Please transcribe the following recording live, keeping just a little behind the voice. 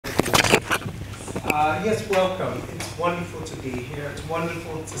Yes, welcome. It's wonderful to be here. It's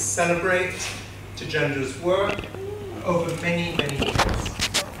wonderful to celebrate Tejendra's work over many, many years.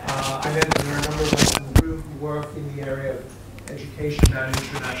 I know that there are a number of us in the group who work in the area of education and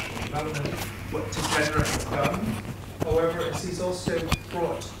international development. What Tejendra has done, however, is he's also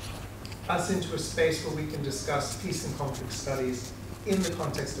brought us into a space where we can discuss peace and conflict studies in the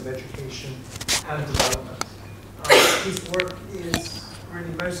context of education and development. His work is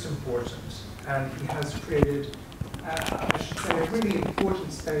really most important, and he has created, I should say, a really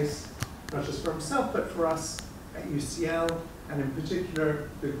important space, not just for himself, but for us at UCL, and in particular,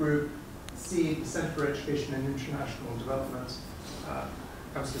 the group CEED, the Center for Education and International Development. I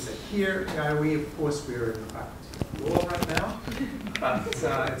was going to say here, we of course, we're in the faculty of law right now, but it's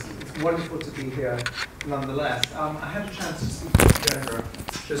wonderful to be here nonetheless. I had a chance to speak to Tejendra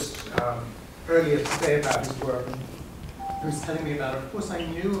just earlier today about his work, and he was telling me about it. Of course, I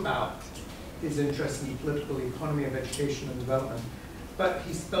knew about his interest in the political economy of education and development, but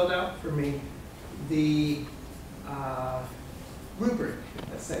he spelled out for me the rubric,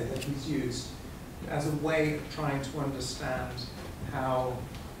 let's say, that he's used as a way of trying to understand how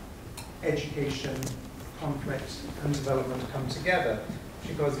education, conflict, and development come together.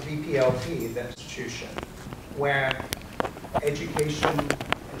 She calls VPLP, the institution, where educational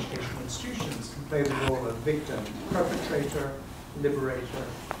institutions can play the role of victim, perpetrator, liberator,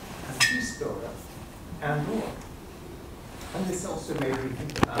 and peace builder, and more. And this also made me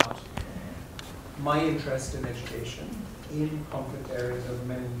think about my interest in education in conflict areas over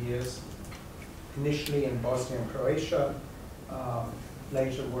many years, initially in Bosnia and Croatia,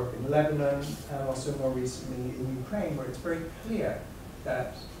 later work in Lebanon, and also more recently in Ukraine, where it's very clear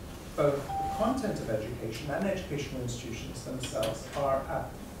that both the content of education and educational institutions themselves are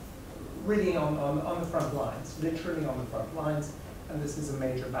really on the front lines, literally on the front lines, and this is a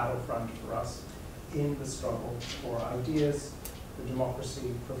major battlefront for us in the struggle for ideas, for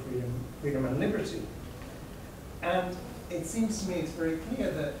democracy, for freedom and liberty. And it seems to me it's very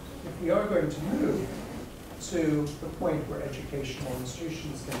clear that if we are going to move to the point where educational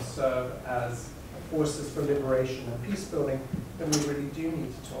institutions can serve as forces for liberation and peace building, then we really do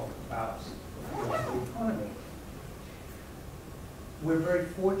need to talk about the political economy. We're very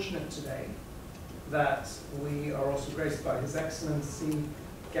fortunate today that we are also graced by His Excellency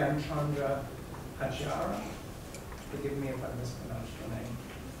Gyanchandra Acharya. Forgive me if I mispronounced your name.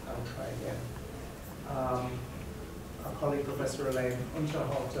 I will try again. Our colleague Professor Elaine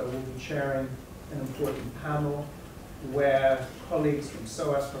Unterhalter will be chairing an important panel where colleagues from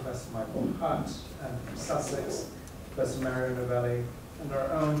SOAS, Professor Michael Hutt, and from Sussex, Professor Mario Novelli, and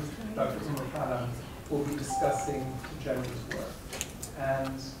our own Dr. Umar will be discussing Tejendra's work.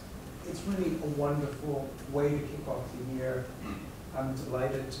 And it's really a wonderful way to kick off the year. I'm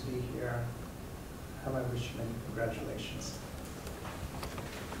delighted to be here, and I wish you many congratulations.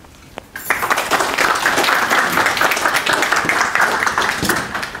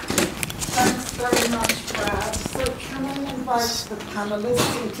 Thanks very much, Brad. So can I invite the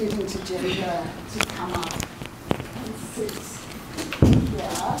panelists, including Tejendra, to come up and sit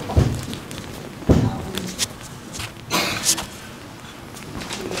here.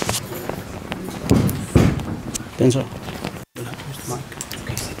 Tejendra.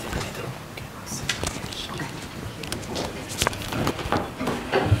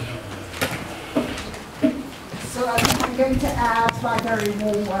 So I'm going to add my very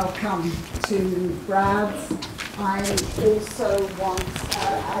warm welcome to Brad. I also want,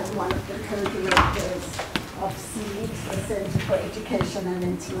 as one of the co-directors of CEED, the Center for Education and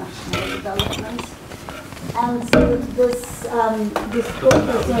International Development. And so this book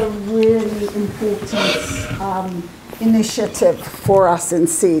is a really important initiative for us in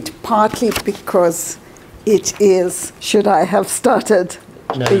CEED, partly because it is, should I have started?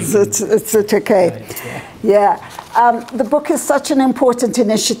 No, is it okay? Yeah. The book is such an important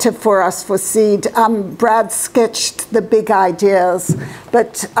initiative for us for CEED. Brad sketched the big ideas,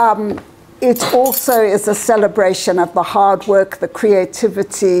 but it also is a celebration of the hard work, the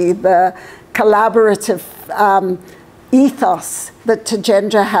creativity, the collaborative ethos that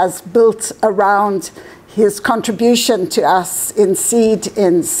Tejendra has built around his contribution to us in CEED,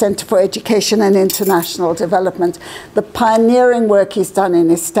 in Center for Education and International Development, the pioneering work he's done in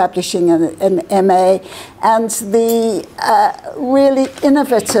establishing an MA, and the really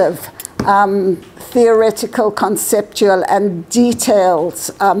innovative theoretical, conceptual, and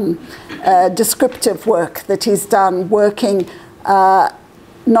detailed descriptive work that he's done working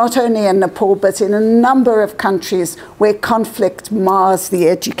not only in Nepal, but in a number of countries where conflict mars the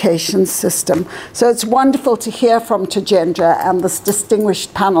education system. So it's wonderful to hear from Tejendra and this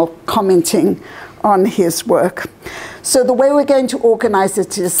distinguished panel commenting on his work. So the way we're going to organize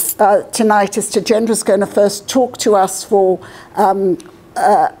it is tonight is Tejendra's going to first talk to us for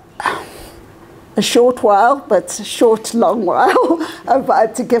a short while, but a short, long while,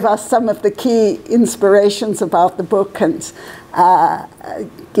 to give us some of the key inspirations about the book and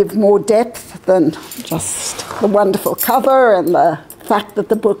give more depth than just the wonderful cover and the fact that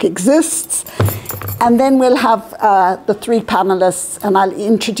the book exists. And then we'll have the three panelists, and I'll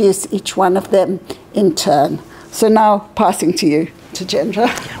introduce each one of them in turn. So now, passing to you, Tejendra.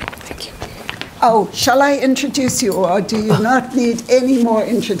 Thank you. Oh, shall I introduce you, or do you not need any more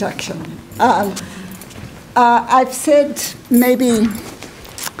introduction? I've said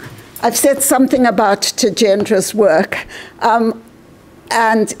something about Tejendra's work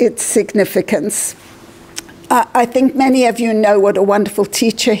and its significance. I think many of you know what a wonderful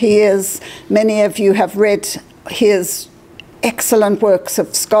teacher he is. Many of you have read his excellent works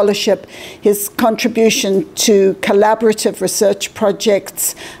of scholarship, his contribution to collaborative research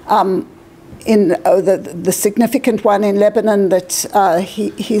projects, in the significant one in Lebanon that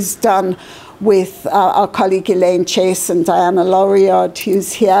he's done with our colleague Elaine Chase and Diana Lauriard,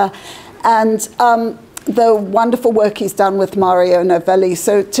 who's here, and the wonderful work he's done with Mario Novelli.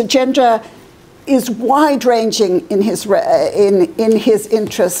 So Tejendra is wide-ranging in his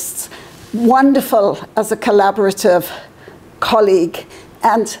interests, wonderful as a collaborative colleague,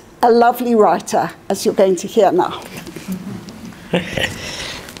 and a lovely writer, as you're going to hear now.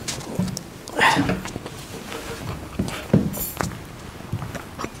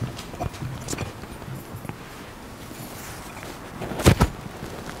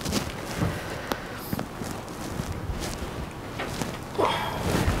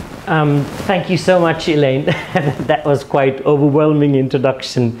 Thank you so much, Elaine. That was quite overwhelming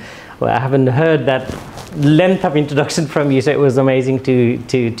introduction. Well, I haven't heard that length of introduction from you, so it was amazing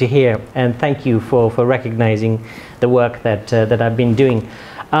to hear. And thank you for recognizing the work that I've been doing.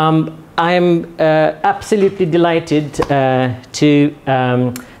 I am absolutely delighted to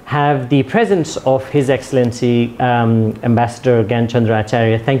have the presence of His Excellency Ambassador Gyan Chandra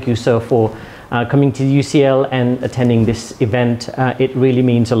Acharya. Thank you, sir, for coming to UCL and attending this event. It really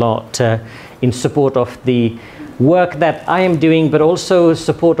means a lot in support of the work that I am doing, but also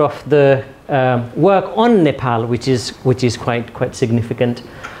support of the work on Nepal, which is quite significant.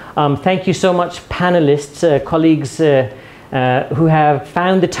 Thank you so much, panelists, colleagues who have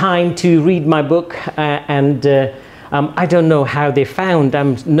found the time to read my book, and I don't know how they found.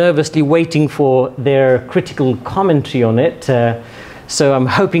 I'm nervously waiting for their critical commentary on it. So I'm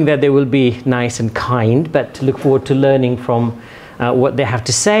hoping that they will be nice and kind, but look forward to learning from what they have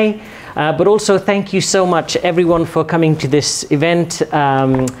to say. But also thank you so much, everyone, for coming to this event,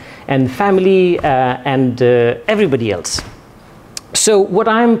 and family and everybody else. So what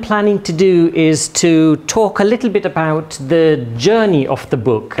I'm planning to do is to talk a little bit about the journey of the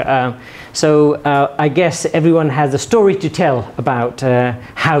book. I guess everyone has a story to tell about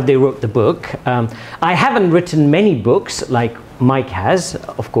how they wrote the book. I haven't written many books like Mike has,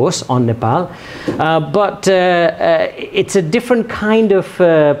 of course, on Nepal, but it's a different kind of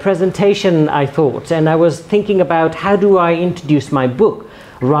presentation, I thought, and I was thinking about how do I introduce my book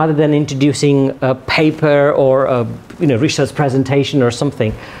rather than introducing a paper or a research presentation or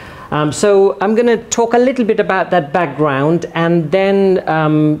something. So I'm going to talk a little bit about that background, and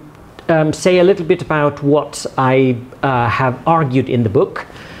then say a little bit about what I have argued in the book,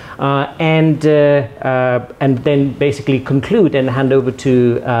 and then basically conclude and hand over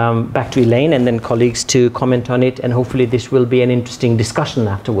to back to Elaine and then colleagues to comment on it, and hopefully this will be an interesting discussion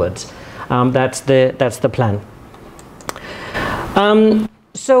afterwards. That's the plan.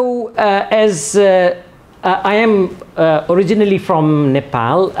 As I am originally from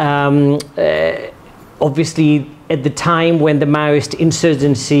Nepal, obviously at the time when the Maoist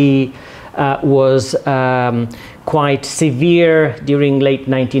insurgency was quite severe during late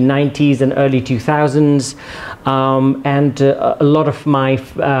 1990s and early 2000s, and a lot of my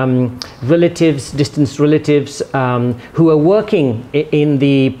relatives, distant relatives, who were working in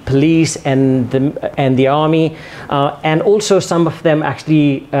the police and the army, and also some of them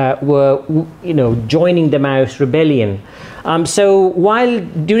actually were joining the Maoist rebellion. So while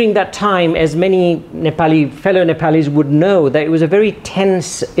during that time, as many fellow Nepalis would know, that it was a very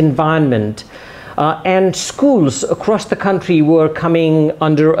tense environment, and schools across the country were coming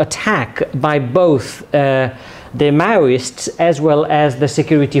under attack by both the Maoists as well as the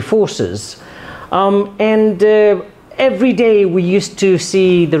security forces. Every day we used to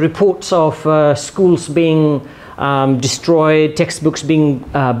see the reports of schools being destroyed, textbooks being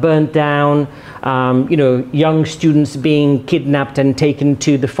burnt down, young students being kidnapped and taken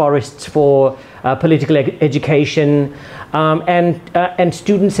to the forests for political education, and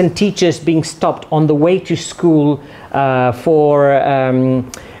students and teachers being stopped on the way to school for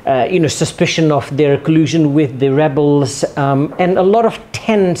suspicion of their collusion with the rebels, and a lot of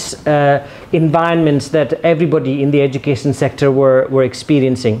tense environments that everybody in the education sector were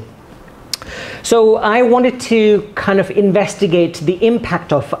experiencing. So I wanted to kind of investigate the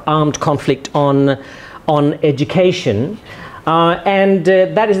impact of armed conflict on education, and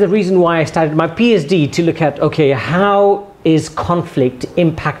that is the reason why I started my PhD, to look at, okay, how is conflict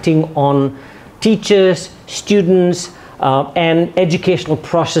impacting on teachers, students, and educational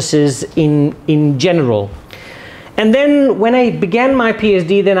processes in general. And then when I began my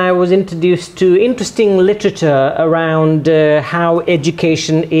PhD, then I was introduced to interesting literature around how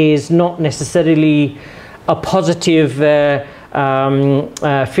education is not necessarily a positive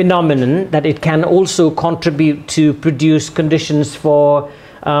phenomenon, that it can also contribute to produce conditions for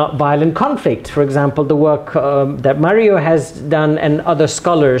violent conflict. For example, the work that Mario has done and other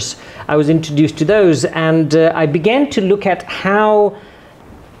scholars, I was introduced to those, and I began to look at how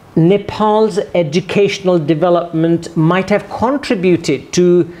Nepal's educational development might have contributed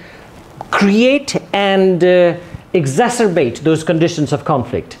to create and exacerbate those conditions of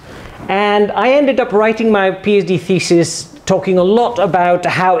conflict. And I ended up writing my PhD thesis talking a lot about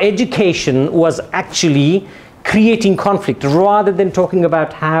how education was actually creating conflict, rather than talking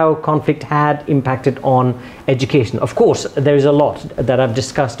about how conflict had impacted on education. Of course, there is a lot that I've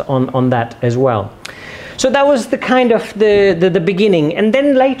discussed on that as well. So that was the kind of the beginning. And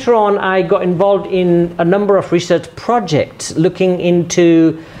then later on, I got involved in a number of research projects looking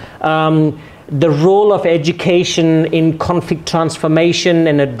into the role of education in conflict transformation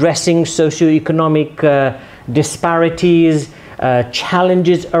and addressing socioeconomic disparities,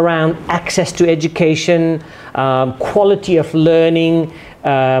 challenges around access to education, quality of learning,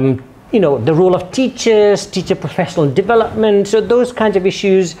 the role of teachers, teacher professional development. So those kinds of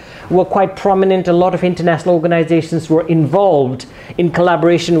issues were quite prominent. A lot of international organizations were involved in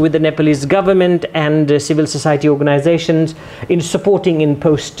collaboration with the Nepalese government and civil society organizations in supporting in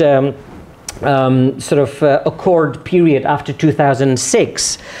post accord period after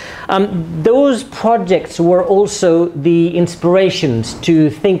 2006. Those projects were also the inspirations to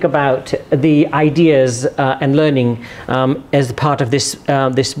think about the ideas and learning as part of this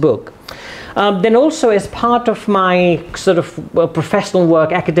book. Then also, as part of my sort of professional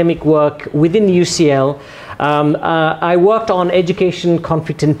work, academic work within UCL, I worked on education,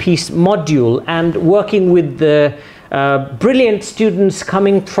 conflict and peace module, and working with the brilliant students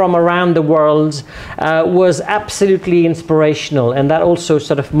coming from around the world was absolutely inspirational, and that also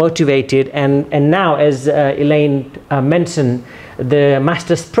sort of motivated. And now, as Elaine mentioned, the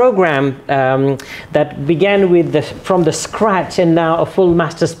master's program that began with from the scratch, and now a full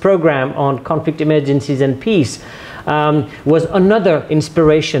master's program on conflict, emergencies and peace, was another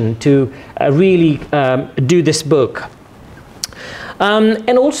inspiration to really do this book.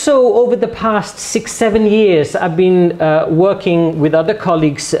 And also, over the past 6-7 years, I've been working with other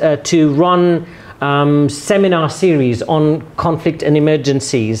colleagues to run seminar series on conflict and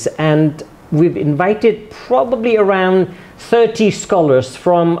emergencies, and we've invited probably around 30 scholars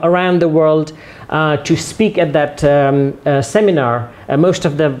from around the world to speak at that seminar. Most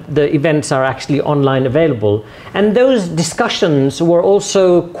of the events are actually online available, and those discussions were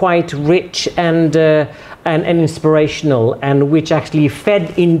also quite rich and inspirational, and which actually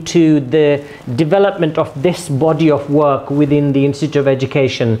fed into the development of this body of work within the Institute of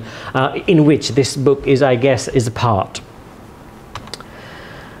Education, in which this book is, I guess, is a part.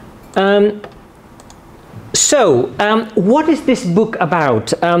 So, what is this book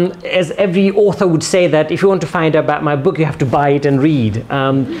about? As every author would say, that if you want to find out about my book, you have to buy it and read.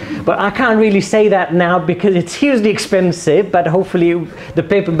 But I can't really say that now because it's hugely expensive, but hopefully the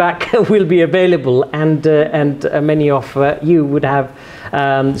paperback will be available, and many of you would have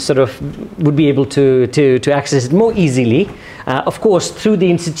would be able to access it more easily. Of course, through the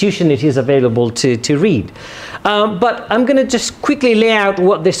institution it is available to read. But I'm going to just quickly lay out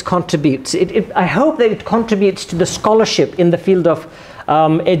what this contributes. I hope that it contributes to the scholarship in the field of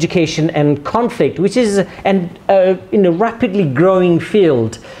education and conflict, which is a rapidly growing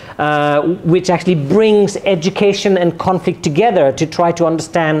field, which actually brings education and conflict together to try to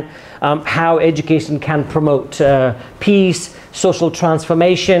understand how education can promote peace, social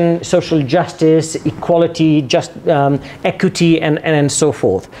transformation, social justice, equality, equity, and so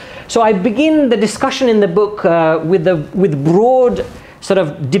forth. So I begin the discussion in the book with broad sort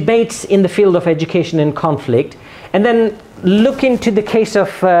of debates in the field of education and conflict, and then look into the case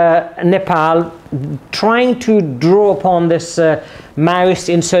of Nepal, trying to draw upon this Maoist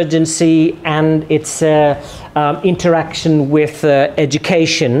insurgency and its interaction with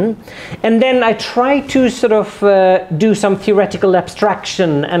education. And then I try to sort of do some theoretical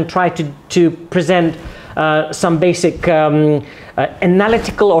abstraction and try to present some basic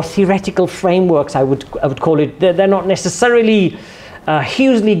analytical or theoretical frameworks, I would call it. They're not necessarily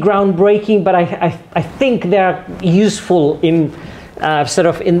hugely groundbreaking, but I think they're useful in sort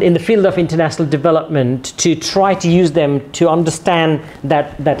of in the field of international development to try to use them to understand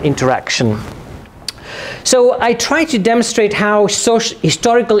that interaction. So I try to demonstrate how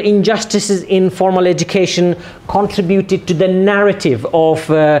historical injustices in formal education contributed to the narrative of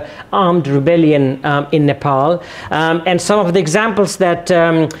armed rebellion in Nepal. And some of the examples that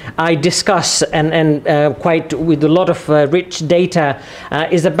I discuss and quite with a lot of rich data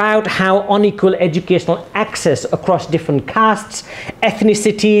is about how unequal educational access across different castes,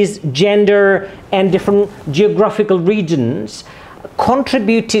 ethnicities, gender, and different geographical regions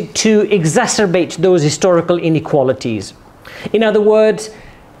contributed to exacerbate those historical inequalities. In other words,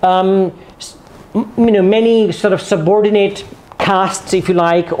 many sort of subordinate castes, if you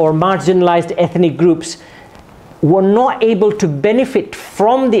like, or marginalized ethnic groups were not able to benefit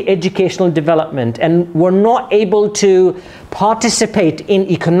from the educational development and were not able to participate in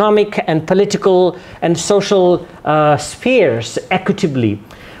economic and political and social spheres equitably,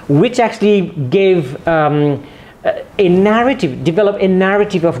 which actually gave developed a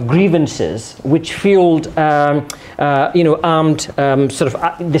narrative of grievances, which fueled, armed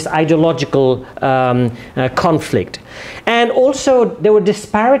this ideological conflict. And also there were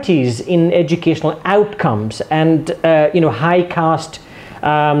disparities in educational outcomes, and high caste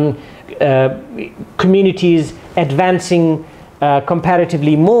communities advancing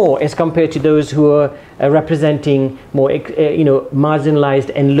comparatively more as compared to those who are representing more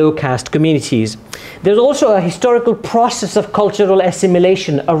marginalized and low caste communities. There's also a historical process of cultural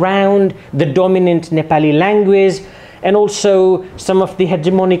assimilation around the dominant Nepali language, and also some of the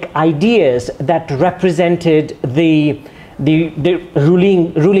hegemonic ideas that represented the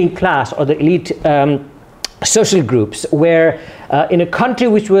ruling class or the elite social groups, where in a country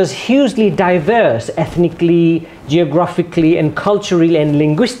which was hugely diverse ethnically, geographically, and culturally and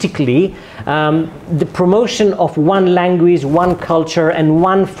linguistically, the promotion of one language, one culture, and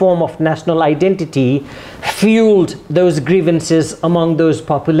one form of national identity fueled those grievances among those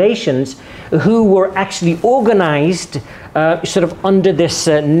populations who were actually organized sort of under this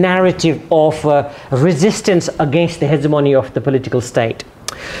narrative of resistance against the hegemony of the political state.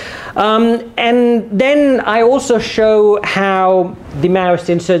 And then I also show how the Maoist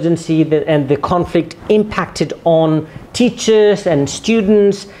insurgency and the conflict impacted on teachers and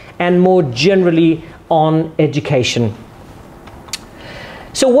students, and more generally on education.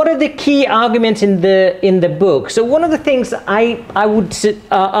 So what are the key arguments in the book? So one of the things I would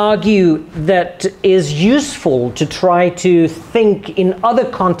argue that is useful to try to think in other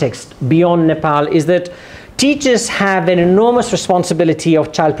contexts beyond Nepal is that teachers have an enormous responsibility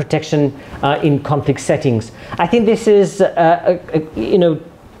of child protection in conflict settings. I think this is a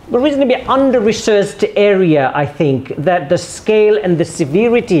reasonably under-researched area, I think, that the scale and the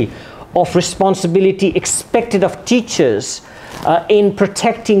severity of responsibility expected of teachers in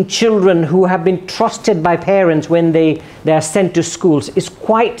protecting children who have been trusted by parents when they are sent to schools is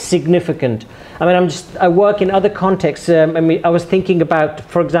quite significant. I mean, I work in other contexts. I was thinking about,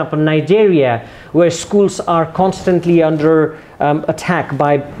 for example, Nigeria, where schools are constantly under attack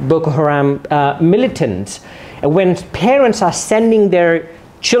by Boko Haram militants. And when parents are sending their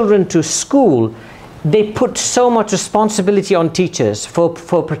children to school, they put so much responsibility on teachers for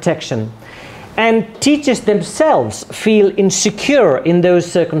protection. And teachers themselves feel insecure in those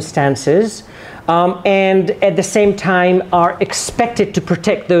circumstances, and at the same time are expected to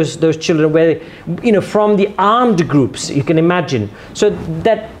protect those children, where, from the armed groups, you can imagine. So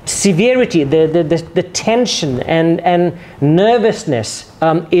that severity, the tension and nervousness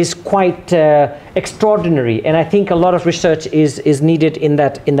is quite extraordinary, and I think a lot of research is needed in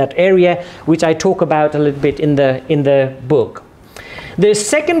that area, which I talk about a little bit in the book. The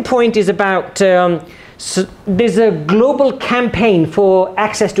second point is about there's a global campaign for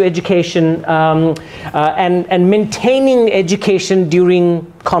access to education and maintaining education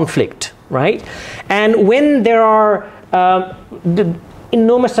during conflict, right? And when there are the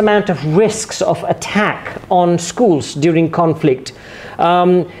enormous amount of risks of attack on schools during conflict,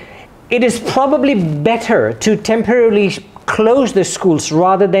 it is probably better to temporarily close the schools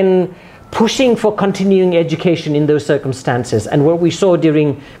rather than pushing for continuing education in those circumstances. And what we saw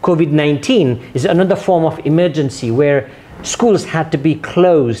during COVID-19 is another form of emergency, where schools had to be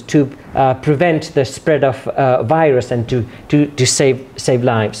closed to prevent the spread of virus and to save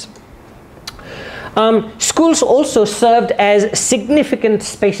lives. Schools also served as significant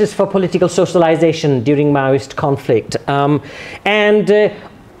spaces for political socialization during Maoist conflict.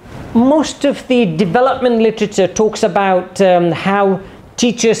 Most of the development literature talks about how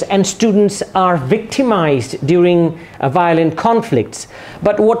teachers and students are victimized during violent conflicts.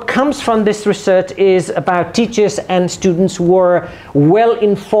 But what comes from this research is about teachers and students who were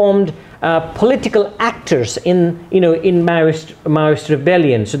well-informed political actors in Maoist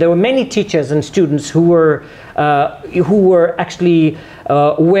rebellion. So there were many teachers and students who were actually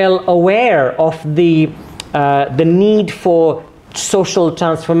well aware of the need for social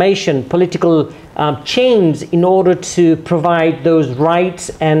transformation, political change in order to provide those rights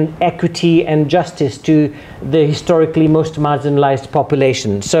and equity and justice to the historically most marginalized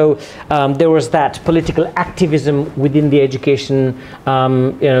population. So there was that political activism within the education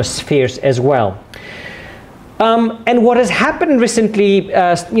spheres as well. And what has happened recently,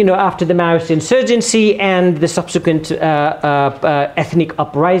 after the Maoist insurgency and the subsequent ethnic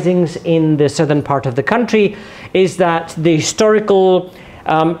uprisings in the southern part of the country, is that the historical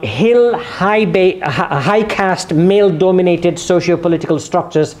high caste, male-dominated socio-political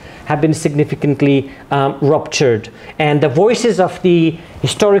structures have been significantly ruptured, and the voices of the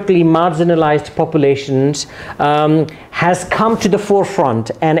historically marginalized populations has come to the forefront,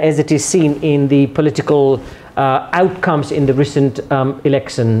 and as it is seen in the political outcomes in the recent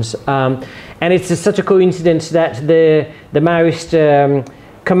elections. And it's such a coincidence that the Maoist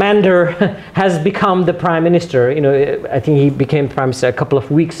commander has become the prime minister. I think he became prime minister a couple of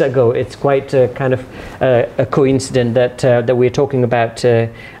weeks ago. It's quite kind of a coincidence that we're talking about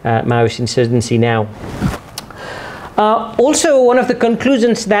Maoist insurgency now. Also, one of the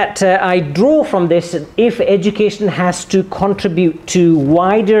conclusions that I draw from this, if education has to contribute to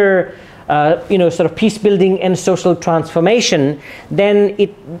wider sort of peace building and social transformation, then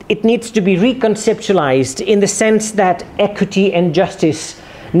it needs to be reconceptualized in the sense that equity and justice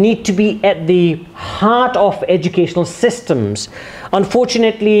need to be at the heart of educational systems.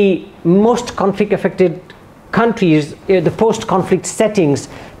 Unfortunately, most conflict-affected countries, the post-conflict settings,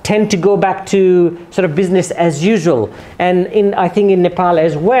 tend to go back to sort of business as usual. And I think in Nepal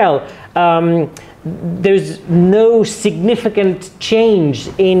as well, there's no significant change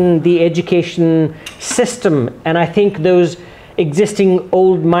in the education system. And I think those existing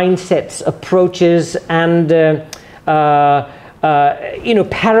old mindsets, approaches, and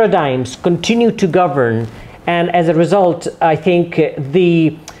paradigms continue to govern, and as a result, I think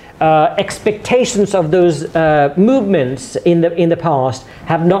the expectations of those movements in the past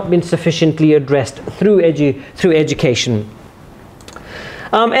have not been sufficiently addressed through education.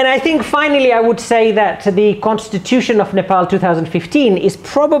 And I think finally I would say that the Constitution of Nepal 2015 is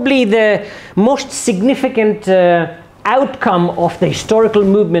probably the most significant outcome of the historical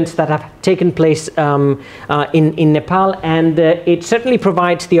movements that have taken place in Nepal, and it certainly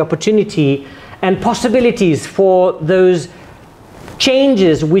provides the opportunity and possibilities for those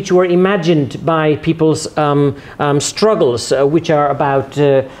changes which were imagined by people's struggles, which are about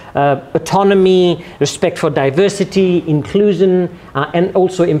autonomy, respect for diversity, inclusion, and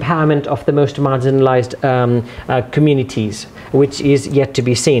also empowerment of the most marginalized communities, which is yet to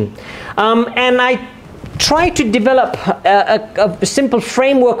be seen. And I try to develop a simple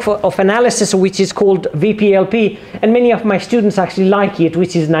framework of analysis which is called VPLP, and many of my students actually like it,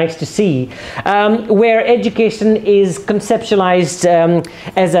 which is nice to see, where education is conceptualized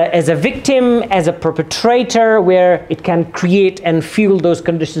as a victim, as a perpetrator, where it can create and fuel those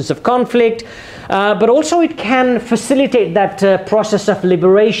conditions of conflict, but also it can facilitate that process of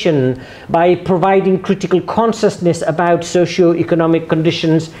liberation by providing critical consciousness about socio-economic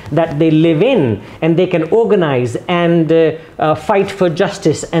conditions that they live in, and they can organize and fight for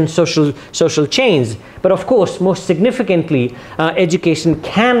justice and social change. But of course, most significantly, education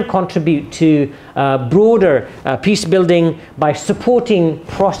can contribute to broader peace building by supporting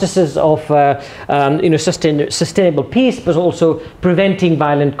processes of sustainable peace, but also preventing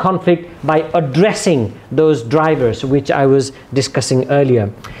violent conflict by addressing those drivers which I was discussing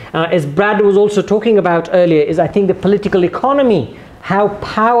earlier. As Brad was also talking about earlier, is I think the political economy, how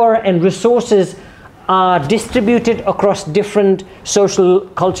power and resources are distributed across different social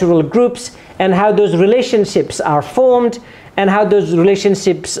cultural groups, and how those relationships are formed, and how those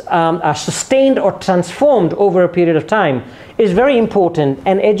relationships are sustained or transformed over a period of time, is very important,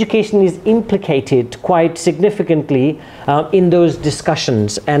 and education is implicated quite significantly in those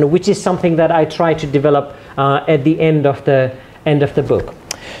discussions, and which is something that I try to develop at the end of the book.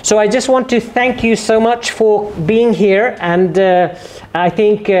 So I just want to thank you so much for being here, and I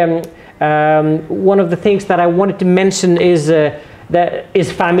think one of the things that I wanted to mention is that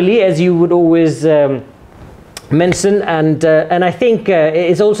is family, as you would always mention, and I think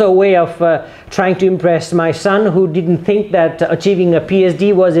it's also a way of trying to impress my son, who didn't think that achieving a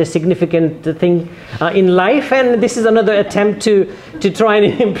PhD was a significant thing in life, and this is another attempt to try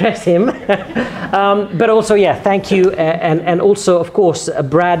and impress him. But also, yeah, thank you, and also, of course,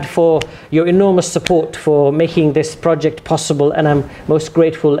 Brad, for your enormous support for making this project possible, and I'm most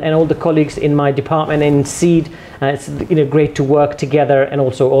grateful, and all the colleagues in my department in SEED. It's great to work together, and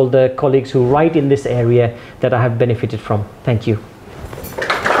also all the colleagues who write in this area that I have benefited from. Thank you.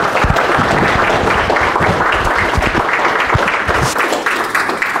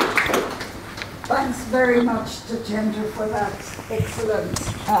 Thanks very much, Tejendra, for that excellent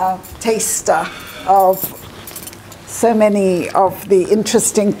taster of so many of the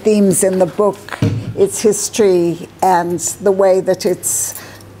interesting themes in the book, its history, and the way that it's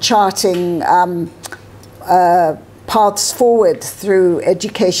charting paths forward through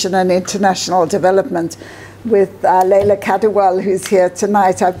education and international development. With Leila Kadewal, who's here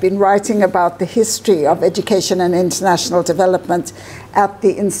tonight, I've been writing about the history of education and international development at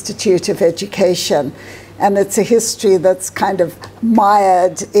the Institute of Education. And it's a history that's kind of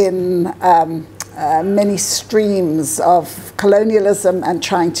mired in many streams of colonialism and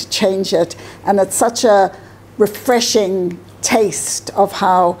trying to change it. And it's such a refreshing taste of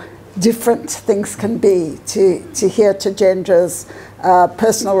how different things can be, to hear Tejendra's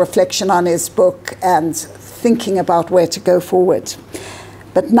personal reflection on his book and thinking about where to go forward.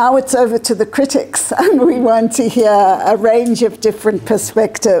 But now it's over to the critics, and we want to hear a range of different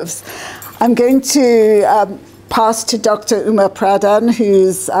perspectives. I'm going to pass to Dr. Uma Pradhan,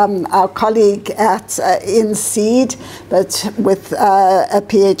 who's our colleague at in SEED, but with a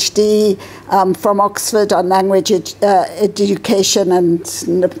PhD from Oxford on language education and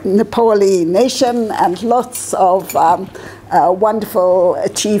Nepali nation, and lots of wonderful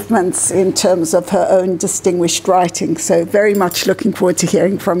achievements in terms of her own distinguished writing. So very much looking forward to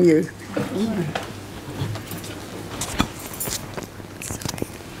hearing from you.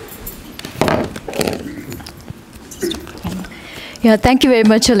 Yeah, thank you very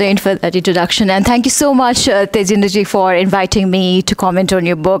much, Elaine, for that introduction. And thank you so much, Tejendra, for inviting me to comment on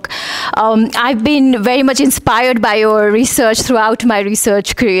your book. I've been very much inspired by your research throughout my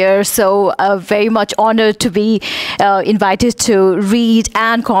research career, so very much honored to be invited to read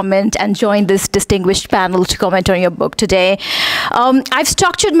and comment and join this distinguished panel to comment on your book today. I've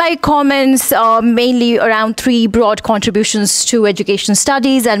structured my comments mainly around three broad contributions to education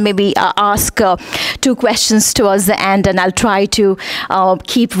studies, and maybe ask two questions towards the end, and I'll try to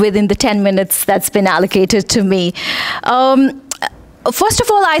keep within the 10 minutes that's been allocated to me. First of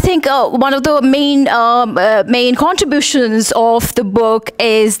all, I think one of the main contributions of the book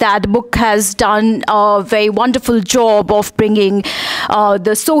is that the book has done a very wonderful job of bringing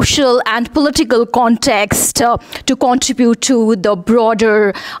the social and political context to contribute to the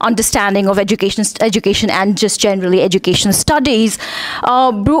broader understanding of education and just generally education studies.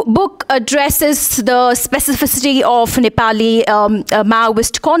 Book addresses the specificity of Nepali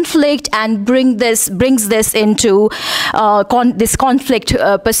Maoist conflict and brings this into this conflict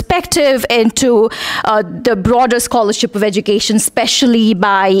perspective into the broader scholarship of education, especially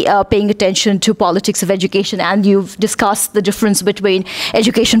by paying attention to politics of education. And you've discussed the difference between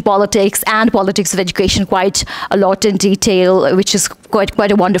education politics and politics of education quite a lot in detail, which is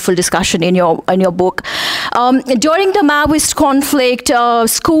quite a wonderful discussion in your book. During the Maoist conflict,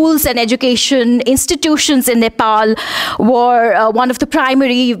 schools and education institutions in Nepal were one of the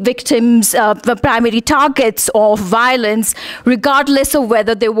primary victims, the primary targets of violence, regardless of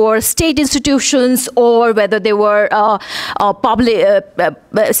whether they were state institutions or whether they were public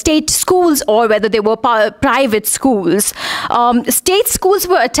state schools or whether they were private schools. State schools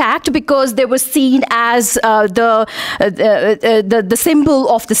were attacked because they were seen as the symbol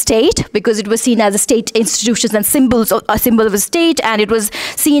of the state, because it was seen as a state institutions and a symbol of a state, and it was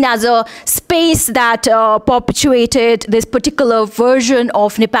seen as a space that perpetuated this particular version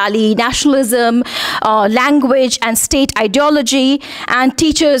of Nepali nationalism, language, and state ideology. And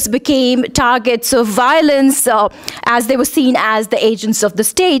teachers became targets of violence as they were seen as the agents of the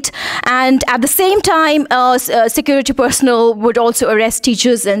state. And at the same time, security personnel would also arrest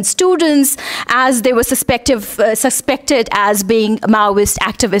teachers and students as they were suspected as being Maoist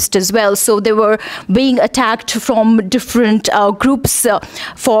activists as well. So they were being attacked from different groups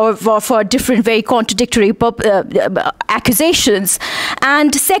for different very contradictory accusations.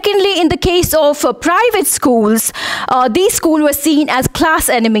 And secondly, in the case of private schools, these schools were seen as class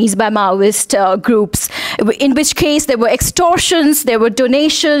enemies by Maoist groups, in which case there were extortions, there were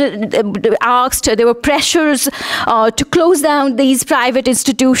donations asked, there were pressures to close down these private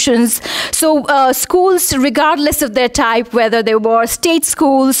institutions. So schools, regardless of their type, whether they were state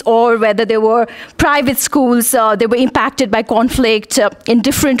schools or whether they were private schools, they were impacted by conflict in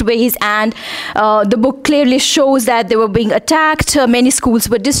different ways. And the book clearly shows that they were being attacked. Many schools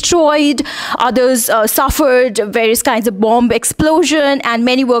were destroyed. Others suffered various kinds of bomb explosion, and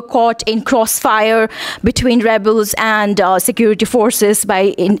many were caught in crossfire between rebels and security forces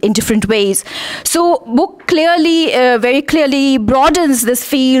in different ways. So book clearly, very clearly broadens this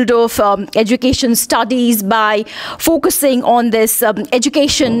field of education studies by focusing on this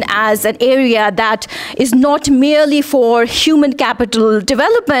education as an area that is not merely for human capital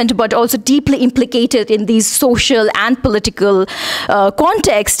development, but also deeply implicated in these social and political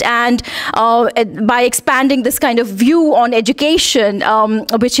context. And by expanding this kind of view on education,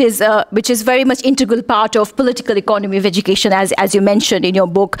 which is very much integral part of political economy of education, as you mentioned in your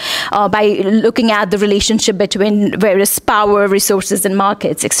book, by looking at the relationship between various power, resources, and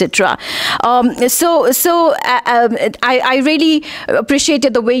markets, etc. I really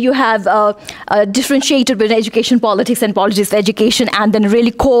appreciated the way you have differentiated between education politics and politics of education, and then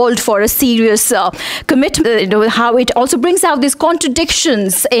really called for a serious commitment. How it also brings out these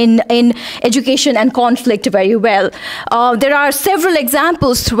contradictions in education and conflict very well. There are several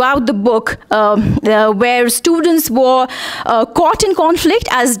examples throughout the book where students were caught in conflict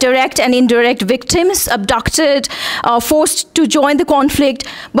as direct and indirect victims, abducted, forced to join the conflict.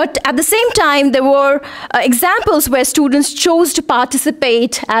 But at the same time, there were examples where students chose to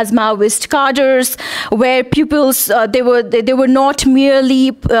participate as Maoist cadres, where pupils, they were not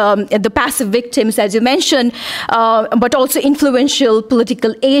merely the passive victims, as you mentioned, but also influential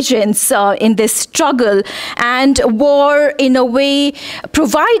political agents in this struggle, and were in a way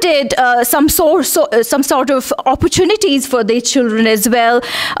provided some sort of opportunities for their children as well,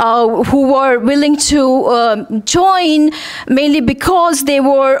 who were willing to join, mainly because they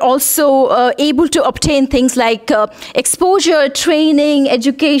were also able to obtain things like exposure, training,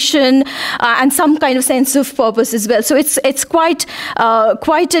 education, and some kind of sense of purpose as well. So it's quite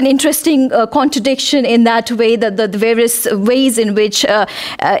an interesting contradiction in that way, that the various ways in which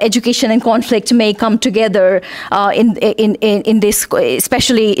education and conflict may come together in this,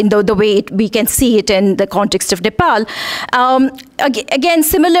 especially in the way we can see it in the context of Nepal. Again,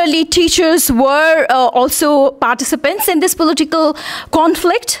 similarly, teachers were also participants in this political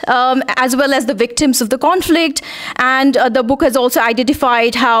conflict, as well as the victims of the conflict. And the book has also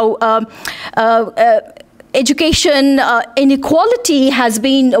identified how education inequality has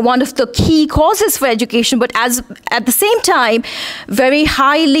been one of the key causes for education, but at the same time, very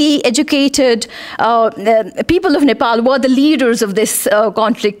highly educated people of Nepal were the leaders of this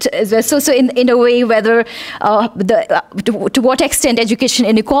conflict as well. So in a way, whether to what extent education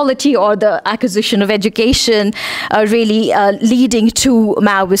inequality or the acquisition of education really leading to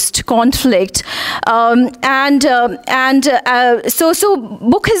Maoist conflict, so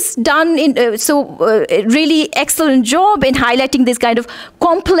book has done really excellent job in highlighting this kind of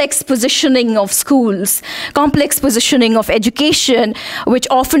complex positioning of schools, complex positioning of education, which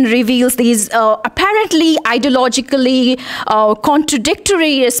often reveals these apparently ideologically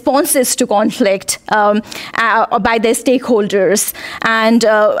contradictory responses to conflict by their stakeholders, and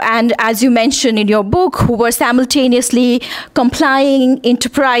as you mentioned in your book, who were simultaneously complying,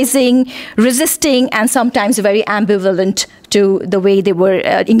 enterprising, resisting, and sometimes very ambivalent to the way they were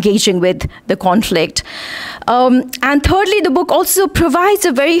engaging with the conflict. And thirdly, the book also provides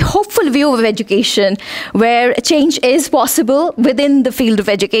a very hopeful view of education, where change is possible within the field of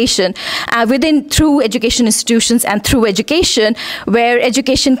education, through education institutions and through education, where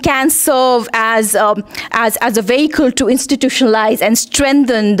education can serve as a vehicle to institutionalize and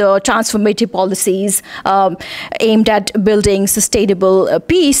strengthen the transformative policies aimed at building sustainable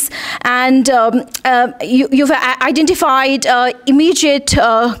peace. And you've identified provide immediate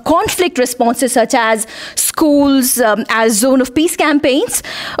conflict responses, such as schools as zone of peace campaigns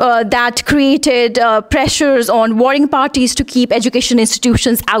that created pressures on warring parties to keep education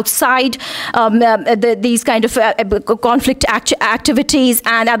institutions outside these kind of conflict activities.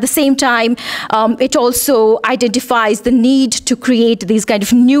 And at the same time, it also identifies the need to create these kind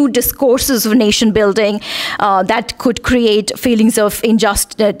of new discourses of nation building that could create feelings of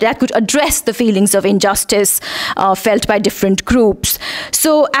injustice, that could address the feelings of injustice felt by different groups.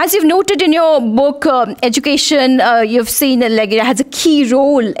 So as you've noted in your book, education, you've seen like it has a key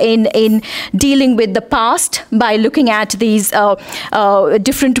role in dealing with the past by looking at these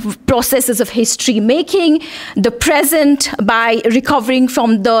different processes of history making, the present by recovering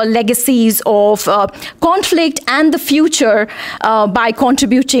from the legacies of conflict, and the future by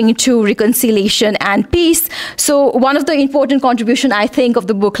contributing to reconciliation and peace. So one of the important contribution, I think, of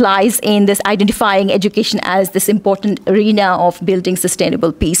the book lies in this identifying education as this important arena of building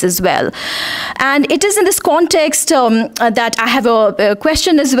sustainable peace as well. And it is in this context that I have a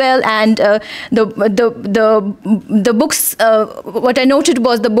question as well. And the book's, what I noted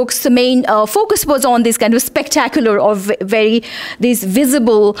was the book's main focus was on this kind of spectacular or these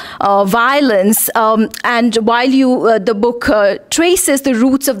visible violence. And while the book traces the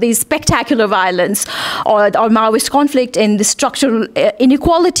roots of these spectacular violence or Maoist conflict in the structural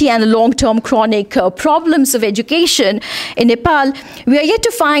inequality and the long-term chronic problems of education in Nepal, we are yet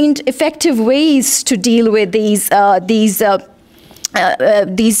to find effective ways to deal with these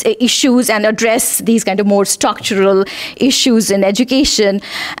issues and address these kind of more structural issues in education.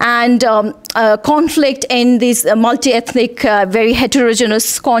 And conflict in this multi-ethnic, very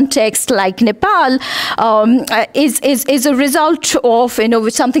heterogeneous context like Nepal is a result of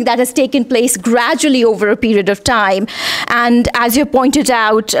something that has taken place gradually over a period of time. And as you pointed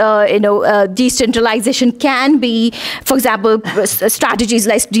out, decentralization can be, for example, strategies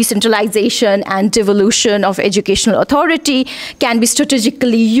like decentralization and devolution of educational authority can be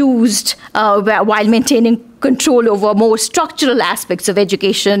strategically used while maintaining control over more structural aspects of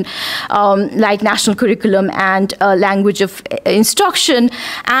education, like national curriculum and language of instruction.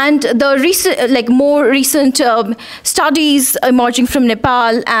 And the more recent studies emerging from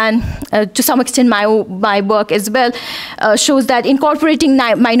Nepal, and to some extent my work as well, shows that incorporating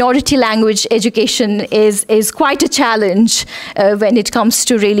minority language education is quite a challenge when it comes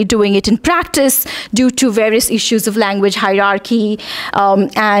to really doing it in practice, due to various issues of language hierarchy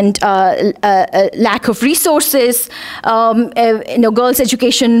and lack of resources. Girls'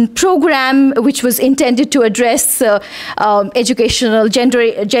 education program, which was intended to address educational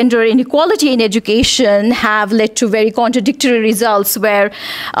gender inequality in education, have led to very contradictory results, where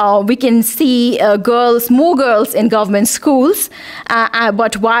we can see more girls in government schools,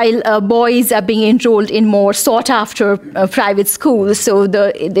 but while boys are being enrolled in more sought-after private schools. So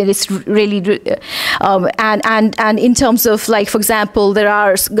there is really, and in terms of, like, for example, there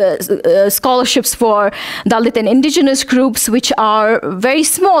are scholarships for Dalit and indigenous groups, which are very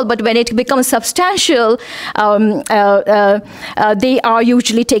small, but when it becomes substantial, they are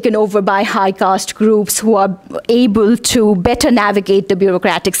usually taken over by high caste groups who are able to better navigate the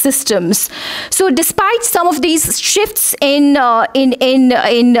bureaucratic systems. So despite some of these shifts in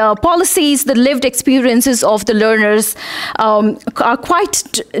policies, the lived experiences of the learners are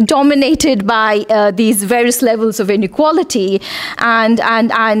quite dominated by these various levels of inequality. And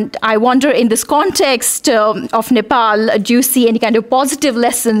I wonder, in this context of Nepal, do you see any kind of positive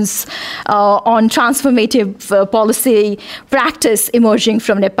lessons on transformative policy practice emerging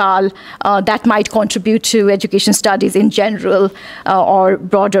from Nepal that might contribute to education studies in general or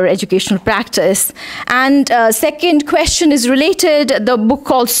broader educational practice? And second question is related. The book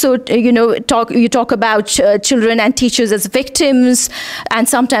also, you talk about children and teachers as victims and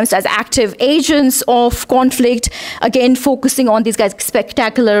sometimes as active agents of conflict, again focusing on these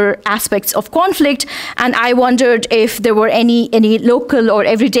spectacular aspects of conflict. And I wondered if there were any local or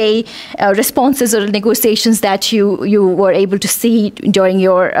everyday responses or negotiations that you were able to see during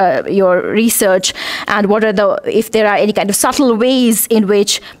your research, and if there are any kind of subtle ways in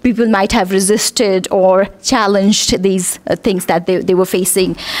which people might have resisted or challenged these things that they were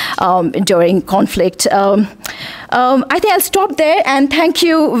facing during conflict. I think I'll stop there, and thank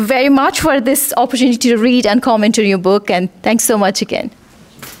you very much for this opportunity to read and comment on your book, and thanks so much again.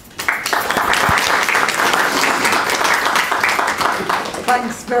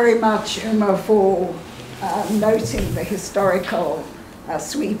 Thanks very much, Uma, for noting the historical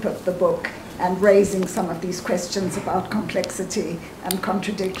sweep of the book and raising some of these questions about complexity and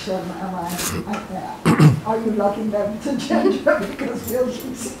contradiction. Are you logging them to Tejendra? Because we'll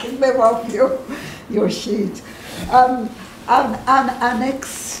keep picking them off your sheet. Our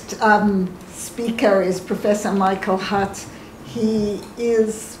next speaker is Professor Michael Hutt. He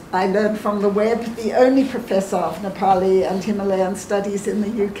is, I learned from the web, the only professor of Nepali and Himalayan studies in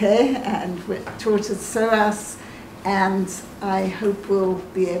the UK, and taught at SOAS, and I hope will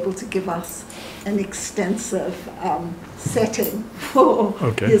be able to give us an extensive setting for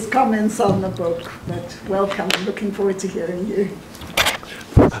his comments on the book. But welcome, looking forward to hearing you.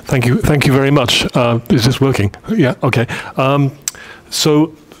 Thank you very much. Is this working? Yeah, okay.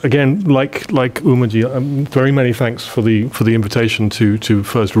 So again, like Umaji, very many thanks for the invitation to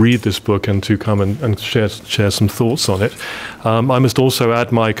first read this book and to come and share some thoughts on it. I must also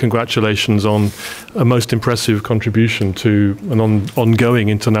add my congratulations on a most impressive contribution to an ongoing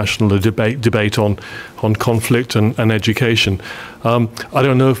international debate on conflict and education. I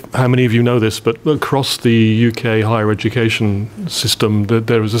don't know how many of you know this, but across the UK higher education system,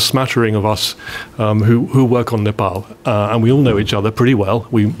 there is a smattering of us who work on Nepal, and we all know each other pretty well.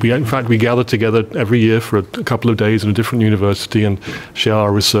 In fact, we gather together every year for a couple of days in a different university and share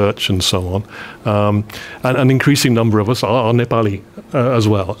our research and so on. And an increasing number of us are Nepali as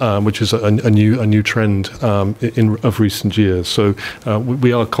well, which is a new trend of recent years. So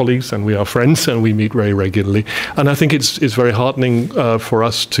we are colleagues and we are friends and we meet very regularly. And I think it's very heartening for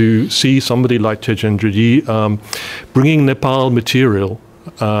us to see somebody like Tejendra ji bringing Nepal material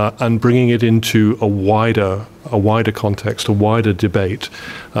and bringing it into a wider context, a wider debate.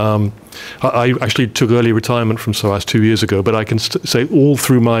 I actually took early retirement from SOAS 2 years ago, but I can say all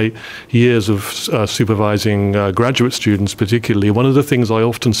through my years of supervising graduate students particularly, one of the things I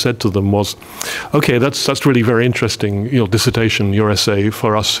often said to them was, okay, that's really very interesting, your dissertation, your essay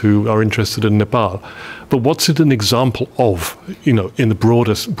for us who are interested in Nepal, but what's it an example of, in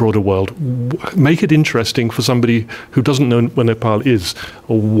the broader world? Make it interesting for somebody who doesn't know where Nepal is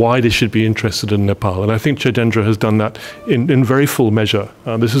or why they should be interested in Nepal. And I think Tejendra has done that in very full measure.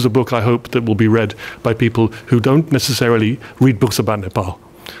 This is a book I hope that will be read by people who don't necessarily read books about Nepal,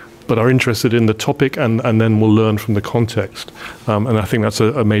 but are interested in the topic and then will learn from the context. And I think that's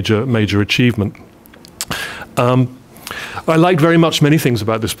a major achievement. I liked very much many things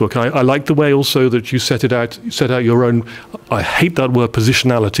about this book. I like the way also that you set out your own, I hate that word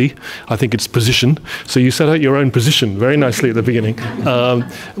positionality, I think it's position. So you set out your own position very nicely at the beginning,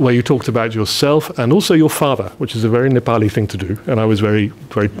 where you talked about yourself and also your father, which is a very Nepali thing to do. And I was very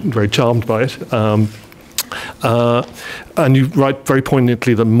charmed by it. And you write very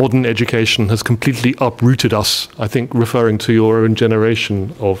poignantly that modern education has completely uprooted us, I think referring to your own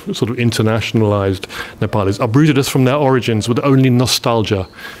generation of sort of internationalized Nepalis, uprooted us from their origins with only nostalgia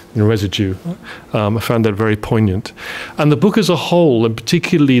and residue. I found that very poignant. And the book as a whole, and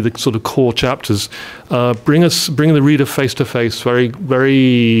particularly the sort of core chapters, bring the reader face to face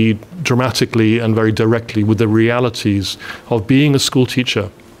very dramatically and very directly with the realities of being a school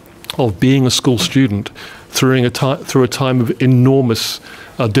teacher, of being a school student, through a time of enormous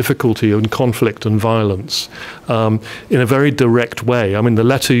difficulty and conflict and violence, in a very direct way. I mean, the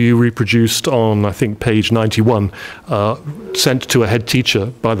letter you reproduced on, I think, page 91, sent to a head teacher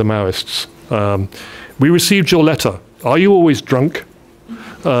by the Maoists. We received your letter. Are you always drunk?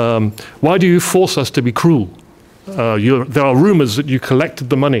 Why do you force us to be cruel? There are rumors that you collected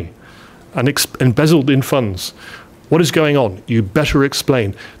the money and embezzled in funds. What is going on? You better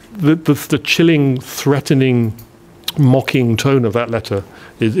explain. The chilling, threatening, mocking tone of that letter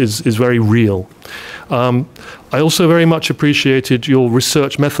is very real. I also very much appreciated your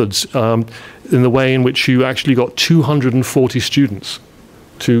research methods in the way in which you actually got 240 students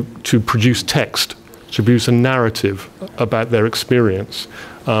to produce text, to produce a narrative about their experience,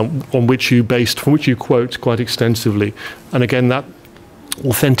 from which you quote quite extensively. And again, that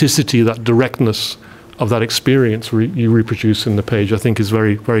authenticity, that directness of that experience you reproduce in the page, I think is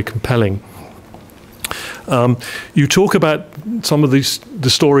very, very compelling. You talk about some of the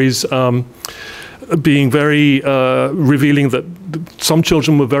stories being very revealing that some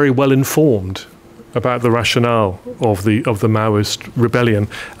children were very well informed about the rationale of the Maoist rebellion,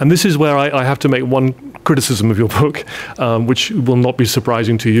 and this is where I have to make one criticism of your book, which will not be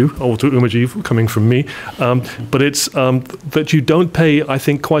surprising to you or to Umaji coming from me, but it's that you don't pay, I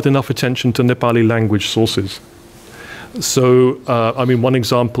think, quite enough attention to Nepali language sources. So, I mean, one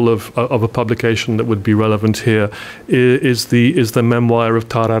example of a publication that would be relevant here is the memoir of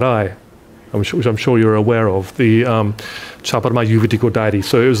Tararai, which I'm sure you're aware of, the Chaparma Yuvatiko diary.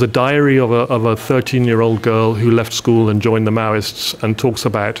 So it was a diary of a 13-year-old girl who left school and joined the Maoists, and talks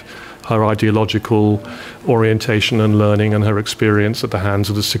about her ideological orientation and learning and her experience at the hands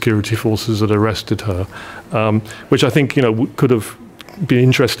of the security forces that arrested her, which I think could have been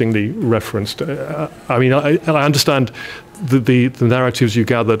interestingly referenced. I mean, I understand the narratives you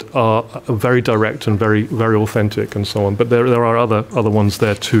gathered are very direct and very authentic and so on, but there are other ones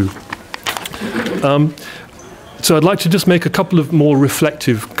there too. So I'd like to just make a couple of more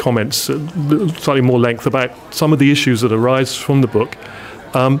reflective comments, slightly more length, about some of the issues that arise from the book.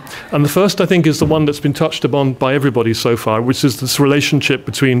 And the first, I think, is the one that's been touched upon by everybody so far, which is this relationship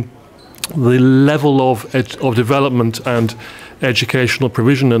between the level of development and educational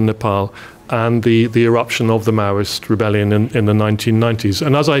provision in Nepal and the eruption of the Maoist rebellion in the 1990s.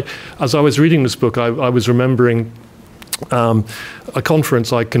 And as I was reading this book, I was remembering a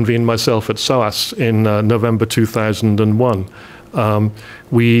conference I convened myself at SOAS in November 2001.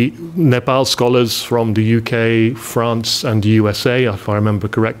 Nepal scholars from the UK, France, and the USA, if I remember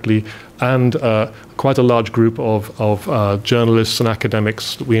correctly, and quite a large group of journalists and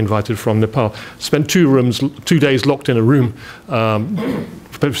academics that we invited from Nepal, spent 2 days locked in a room,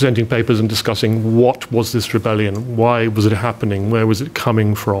 presenting papers and discussing what was this rebellion, why was it happening, where was it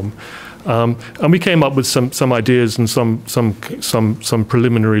coming from. And we came up with some ideas and some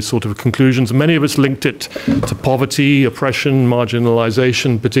preliminary sort of conclusions. Many of us linked it to poverty, oppression,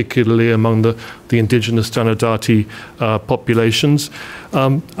 marginalization, particularly among the indigenous Janadati populations.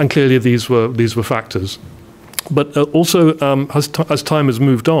 And clearly these were factors. But also, as time has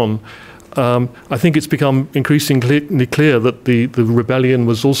moved on, I think it's become increasingly clear that the rebellion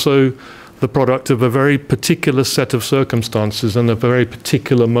was also the product of a very particular set of circumstances and a very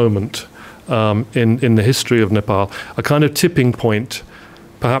particular moment in the history of Nepal, a kind of tipping point,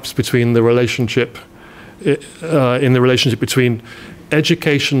 perhaps between the relationship between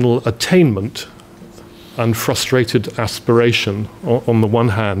educational attainment and frustrated aspiration on the one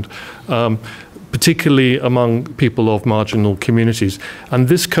hand, particularly among people of marginal communities. And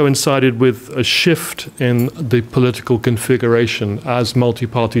this coincided with a shift in the political configuration as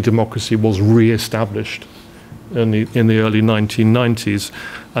multi-party democracy was re-established in the early 1990s,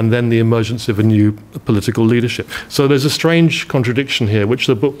 and then the emergence of a new political leadership. So there's a strange contradiction here, which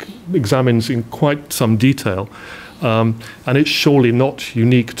the book examines in quite some detail, and it's surely not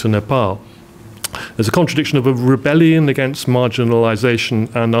unique to Nepal. There's a contradiction of a rebellion against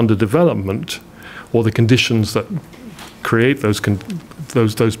marginalization and underdevelopment, or the conditions that create those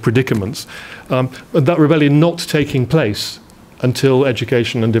predicaments, and that rebellion not taking place until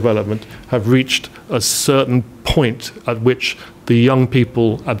education and development have reached a certain point at which the young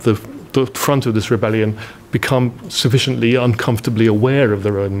people at the front of this rebellion become sufficiently uncomfortably aware of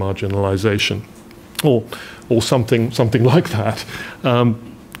their own marginalization, or something like that.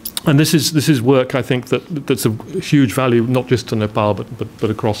 And this is work, I think, that's of huge value, not just to Nepal, but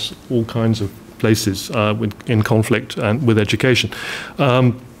across all kinds of places in conflict and with education.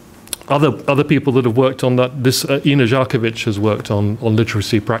 Other people that have worked on that, Ina Žarković has worked on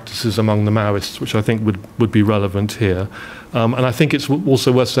literacy practices among the Maoists, which I think would be relevant here. And I think it's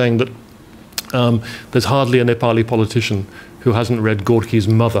also worth saying that there's hardly a Nepali politician who hasn't read Gorky's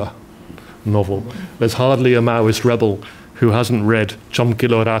Mother novel. There's hardly a Maoist rebel who hasn't read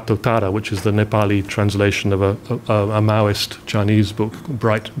Chamkilo Rato Tara, which is the Nepali translation of a Maoist Chinese book,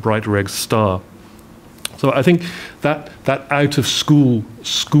 Bright Red Star. So I think that out of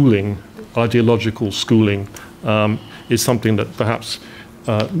schooling, ideological schooling, is something that perhaps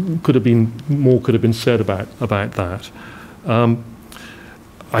could have been said about that.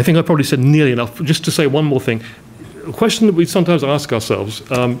 I think I probably said nearly enough. Just to say one more thing, a question that we sometimes ask ourselves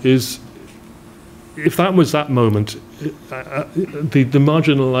is, if that was that moment, the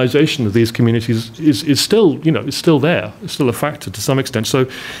marginalization of these communities is still, it's still there. It's still a factor to some extent. So,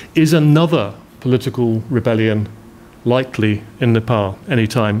 is another political rebellion likely in Nepal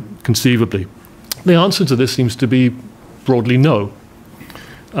anytime conceivably? The answer to this seems to be broadly no.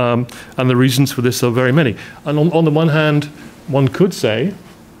 And the reasons for this are very many. And on the one hand, one could say,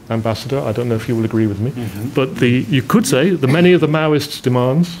 Ambassador, I don't know if you will agree with me, but you could say that many of the Maoists'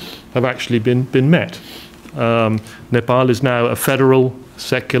 demands have actually been met. Nepal is now a federal,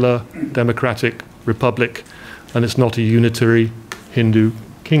 secular, democratic republic, and it's not a unitary Hindu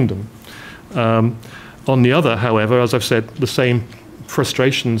kingdom. On the other, however, as I've said, the same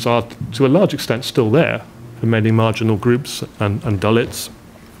frustrations are to a large extent still there for many marginal groups and Dalits,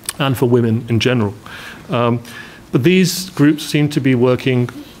 and for women in general. But these groups seem to be working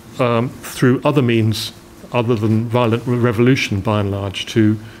through other means other than violent revolution, by and large,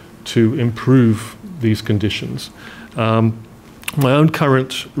 to improve these conditions. My own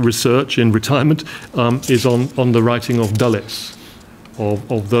current research in retirement is on the writing of Dalits,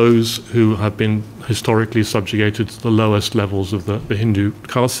 of those who have been historically subjugated to the lowest levels of the Hindu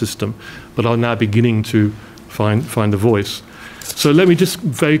caste system, but are now beginning to find a voice. So let me just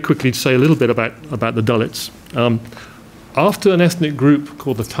very quickly say a little bit about the Dalits. After an ethnic group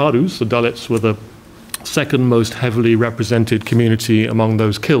called the Tharus, the Dalits were the second most heavily represented community among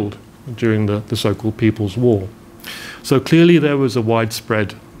those killed during the so-called People's War. So clearly there was a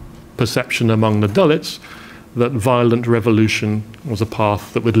widespread perception among the Dalits that violent revolution was a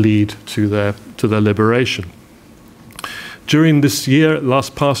path that would lead to their liberation. During this year,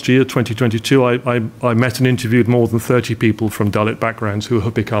 past year, 2022, I met and interviewed more than 30 people from Dalit backgrounds who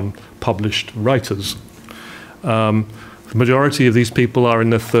have become published writers. The majority of these people are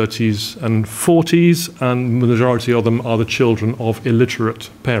in their 30s and 40s, and the majority of them are the children of illiterate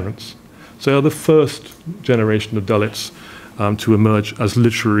parents. So they are the first generation of Dalits to emerge as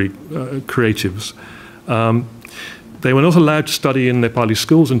literary creatives. They were not allowed to study in Nepali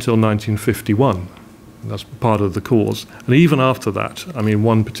schools until 1951. That's part of the cause. And even after that, I mean,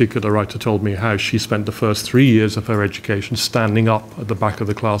 one particular writer told me how she spent the first 3 years of her education standing up at the back of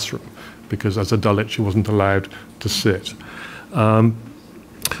the classroom, because as a Dalit, she wasn't allowed to sit.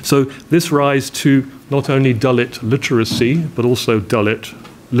 So this rise to not only Dalit literacy, but also Dalit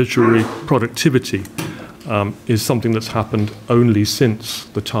literary productivity is something that's happened only since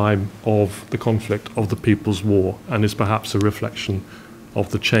the time of the conflict of the People's War, and is perhaps a reflection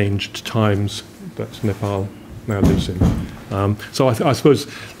of the changed times that Nepal now lives in. So I suppose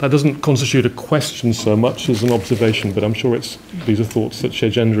that doesn't constitute a question so much as an observation, but I'm sure these are thoughts that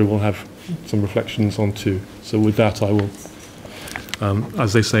Tejendra will have some reflections on too. So with that, I will,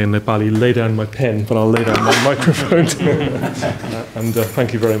 as they say in Nepali, lay down my pen, but I'll lay down my microphone. And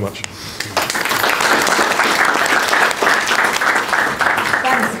thank you very much.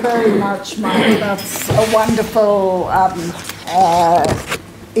 Thanks very much, Michael. That's a wonderful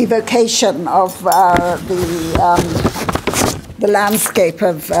evocation of the landscape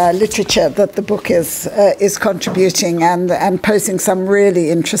of literature that the book is contributing, and posing some really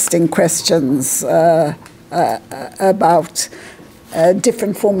interesting questions about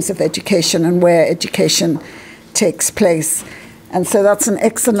different forms of education and where education takes place. And so that's an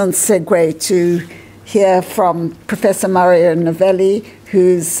excellent segue to hear from Professor Mario Novelli,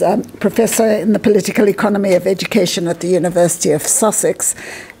 who's professor in the political economy of education at the University of Sussex,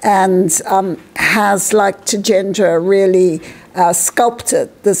 and has, like Tejendra, really sculpted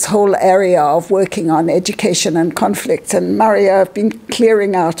this whole area of working on education and conflict. And Mario, I've been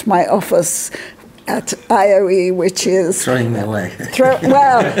clearing out my office at IOE, which is throwing me away.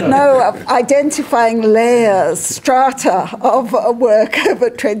 Identifying layers, strata of work over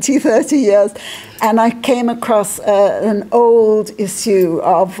 20, 30 years. And I came across an old issue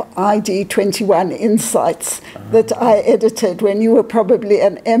of ID 21 Insights that I edited when you were probably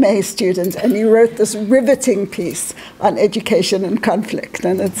an MA student, and you wrote this riveting piece on education and conflict.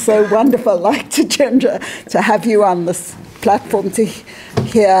 And it's so wonderful, like Tejendra, to have you on this platform to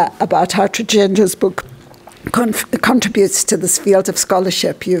hear about how Tejendra's book contributes to this field of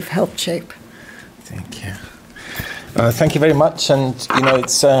scholarship you've helped shape. Thank you. Thank you very much, and you know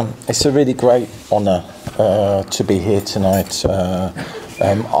it's a really great honour to be here tonight.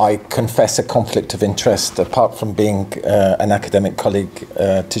 I confess a conflict of interest. Apart from being an academic colleague,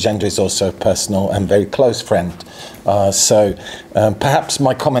 Tejendra is also a personal and very close friend. So perhaps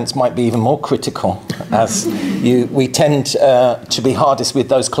my comments might be even more critical, as we tend to be hardest with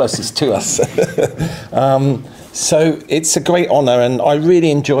those closest to us. So it's a great honour, and I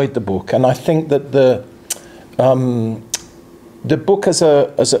really enjoyed the book, and I think that the book as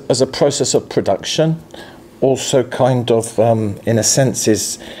a process of production also kind of, in a sense,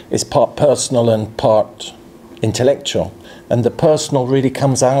 is part personal and part intellectual. And the personal really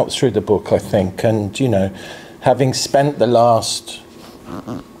comes out through the book, I think. And, you know, having spent the last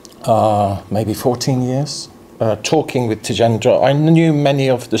maybe 14 years talking with Tejendra, I knew many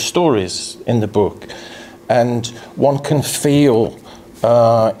of the stories in the book. And one can feel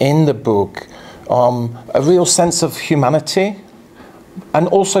in the book a real sense of humanity, and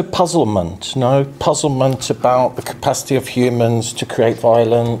also puzzlement, puzzlement about the capacity of humans to create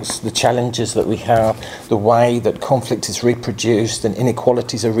violence, the challenges that we have, the way that conflict is reproduced and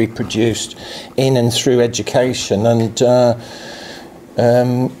inequalities are reproduced in and through education. And,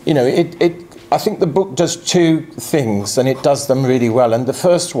 you know, I think the book does two things, and it does them really well. And the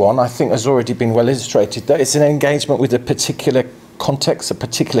first one, I think, has already been well illustrated, that it's an engagement with a particular context, a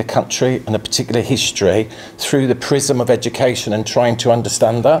particular country and a particular history through the prism of education and trying to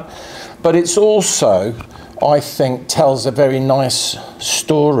understand that. But it's also, I think, tells a very nice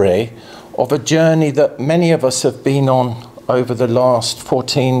story of a journey that many of us have been on over the last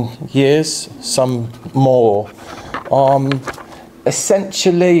 14 years, some more.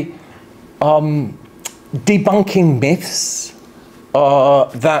 Essentially debunking myths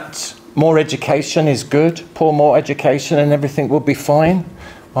that more education is good, pour more education and everything will be fine.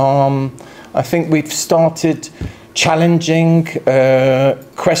 I think we've started challenging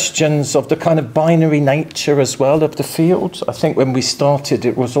questions of the kind of binary nature as well of the field. I think when we started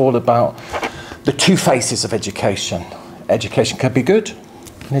it was all about the two faces of education. Education can be good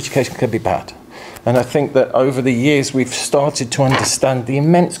and education can be bad. And I think that over the years we've started to understand the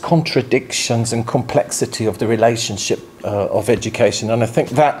immense contradictions and complexity of the relationship of education. And I think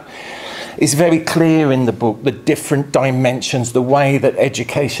that is very clear in the book, the different dimensions, the way that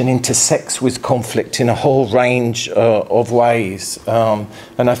education intersects with conflict in a whole range of ways. And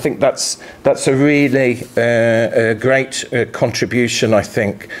I think that's a really a great contribution, I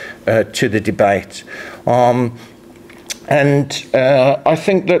think, to the debate. And I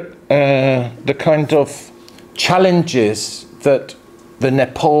think that the kind of challenges that the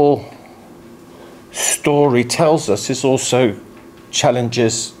Nepal story tells us is also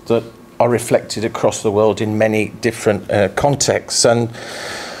challenges that are reflected across the world in many different contexts. And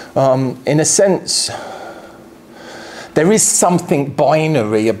in a sense, there is something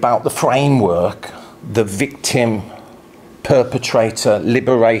binary about the framework, the victim, perpetrator,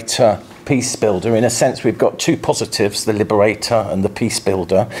 liberator, peace builder. In a sense, we've got two positives, the liberator and the peace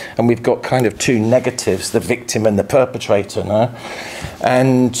builder, and we've got kind of two negatives, the victim and the perpetrator now.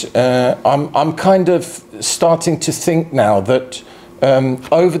 And I'm kind of starting to think now that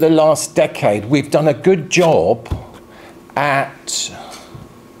over the last decade, we've done a good job at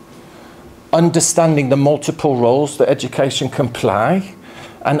understanding the multiple roles that education can play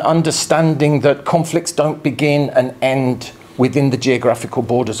and understanding that conflicts don't begin and end within the geographical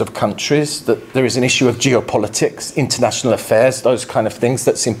borders of countries, that there is an issue of geopolitics, international affairs, those kind of things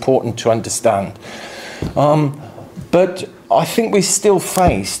that's important to understand. But I think we still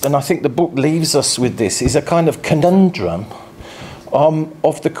faced, and I think the book leaves us with this, is a kind of conundrum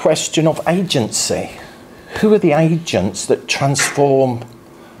of the question of agency. Who are the agents that transform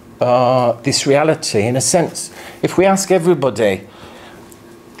this reality? In a sense, if we ask everybody,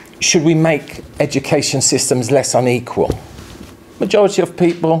 should we make education systems less unequal? Majority of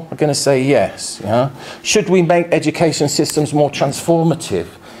people are going to say yes. Yeah? Should we make education systems more transformative?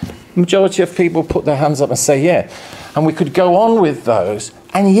 Majority of people put their hands up and say yeah. And we could go on with those,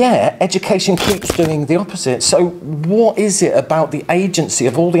 and yeah, education keeps doing the opposite. So what is it about the agency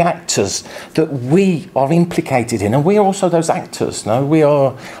of all the actors that we are implicated in? And we are also those actors, no? We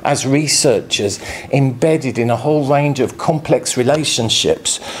are, as researchers, embedded in a whole range of complex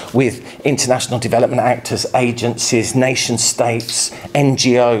relationships with international development actors, agencies, nation states,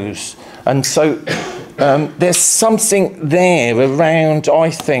 NGOs. And so there's something there around, I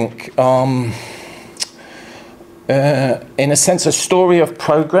think, in a sense, a story of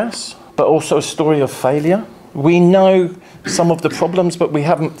progress, but also a story of failure. We know some of the problems, but we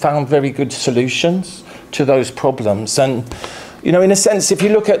haven't found very good solutions to those problems. And, you know, in a sense, if you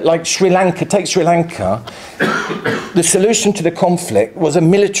look at like Sri Lanka, take Sri Lanka, the solution to the conflict was a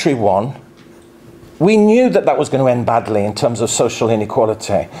military one. We knew that that was going to end badly in terms of social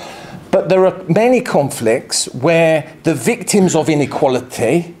inequality. But there are many conflicts where the victims of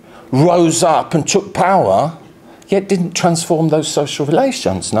inequality rose up and took power, yet didn't transform those social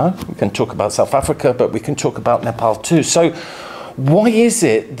relations, no? We can talk about South Africa, but we can talk about Nepal too. So why is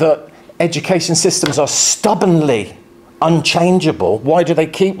it that education systems are stubbornly unchangeable? Why do they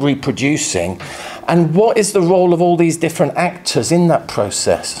keep reproducing? And what is the role of all these different actors in that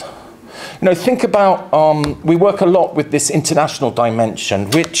process? You know, think about, we work a lot with this international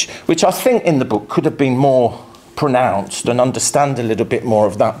dimension, which I think in the book could have been more pronounced and understand a little bit more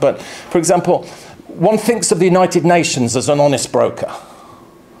of that. But, for example, one thinks of the United Nations as an honest broker.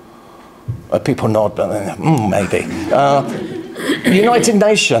 People nod, but maybe. The United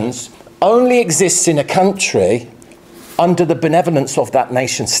Nations only exists in a country under the benevolence of that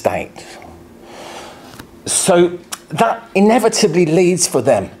nation state. So that inevitably leads for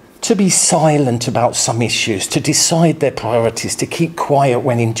them to be silent about some issues, to decide their priorities, to keep quiet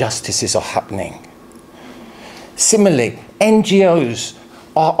when injustices are happening. Similarly, NGOs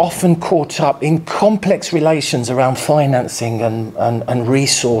are often caught up in complex relations around financing and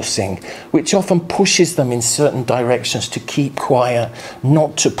resourcing, which often pushes them in certain directions to keep quiet,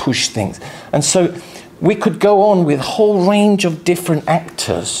 not to push things. And so we could go on with a whole range of different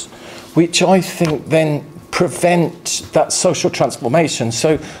actors, which I think then prevent that social transformation.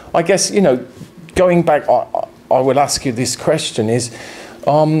 So I guess, you know, going back, I will ask you this question is,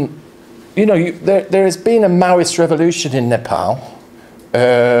 you know, there has been a Maoist revolution in Nepal,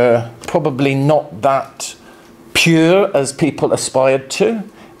 probably not that pure as people aspired to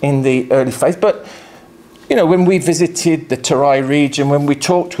in the early phase, but you know, when we visited the Terai region, when we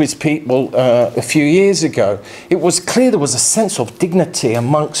talked with people a few years ago, it was clear there was a sense of dignity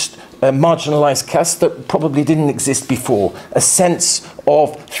amongst marginalised castes that probably didn't exist before, a sense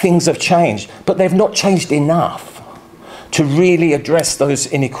of things have changed, but they've not changed enough to really address those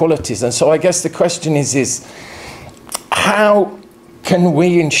inequalities. And so I guess the question is how can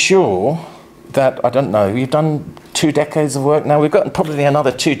we ensure that, I don't know, you've done 2 decades of work now, we've got probably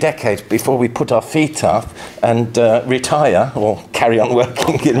another 2 decades before we put our feet up and retire, or carry on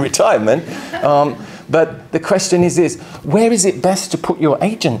working in retirement. But the question is, where is it best to put your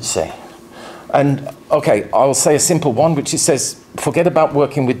agency? And, okay, I'll say a simple one, which says, forget about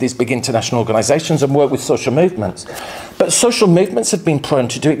working with these big international organizations and work with social movements. But social movements have been prone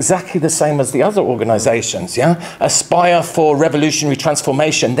to do exactly the same as the other organizations, yeah? Aspire for revolutionary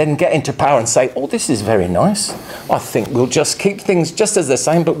transformation, then get into power and say, oh, this is very nice. I think we'll just keep things just as the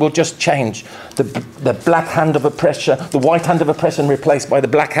same, but we'll just change the black hand of oppression, the white hand of oppression replaced by the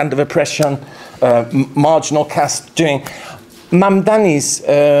black hand of oppression, marginal caste doing. Mamdani's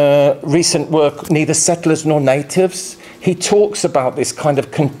recent work, Neither Settlers Nor Natives, he talks about this kind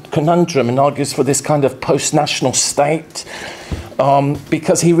of conundrum and argues for this kind of post-national state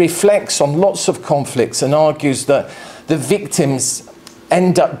because he reflects on lots of conflicts and argues that the victims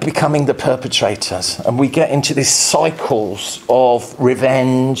end up becoming the perpetrators, and we get into these cycles of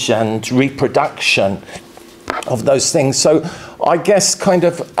revenge and reproduction of those things. So I guess kind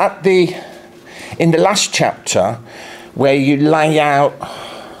of in the last chapter, where you lay out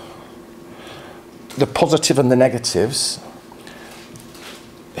the positive and the negatives,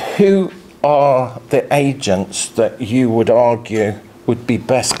 who are the agents that you would argue would be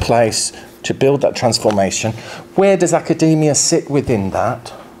best placed to build that transformation? Where does academia sit within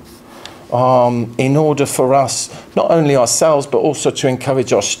that? In order for us, not only ourselves, but also to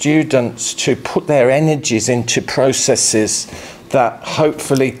encourage our students to put their energies into processes that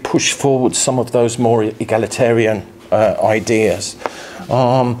hopefully push forward some of those more egalitarian ideas.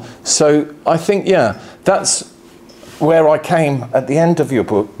 So I think, yeah, that's where I came at the end of your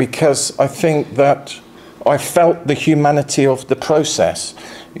book, because I think that I felt the humanity of the process.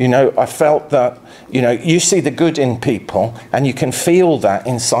 You know, I felt that, you know, you see the good in people and you can feel that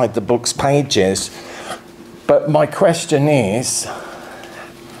inside the book's pages. But my question is,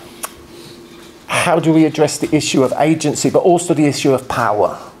 how do we address the issue of agency, but also the issue of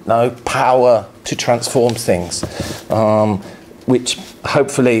power? No, power to transform things, which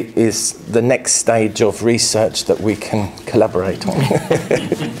hopefully is the next stage of research that we can collaborate on.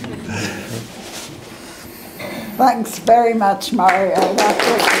 Thanks very much, Mario. That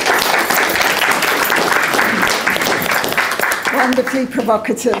was wonderfully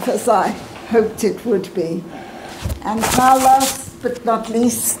provocative, as I hoped it would be. And now, last but not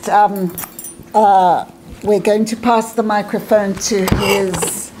least, we're going to pass the microphone to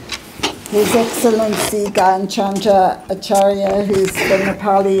His Excellency Gayan Chandra Acharya, who's the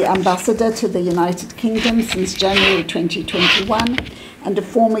Nepali ambassador to the United Kingdom since January 2021, and a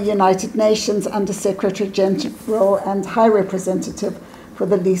former United Nations Under-Secretary General and High Representative for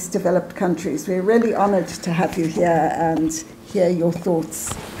the least developed countries. We're really honored to have you here and hear your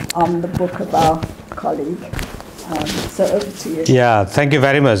thoughts on the book of our colleague. So over to you. Yeah, thank you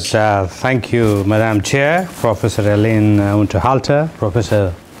very much. Thank you, Madam Chair, Professor Elaine Unterhalter,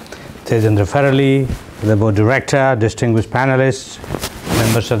 Professor Tejendra Pherali, the board director, distinguished panelists,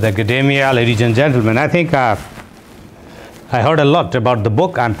 members of the academia, ladies and gentlemen. I think I heard a lot about the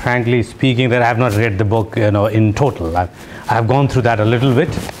book. I'm frankly speaking that I have not read the book, you know, in total. I have gone through that a little bit,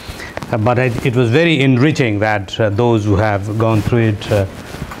 but it was very enriching that those who have gone through it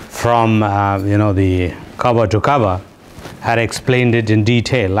from you know, the cover to cover had explained it in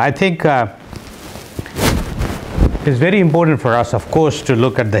detail. I think it's very important for us, of course, to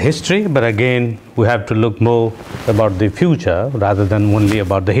look at the history, but again, we have to look more about the future rather than only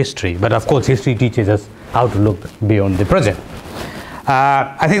about the history. But of course, history teaches us how to look beyond the present.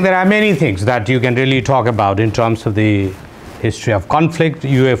 I think there are many things that you can really talk about in terms of the history of conflict.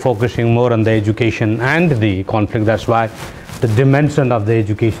 You are focusing more on the education and the conflict. That's why the dimension of the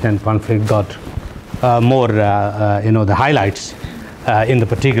education and conflict got more, you know, the highlights in the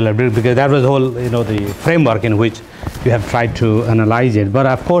particular, because that was the whole, you know, the framework in which we have tried to analyze it. But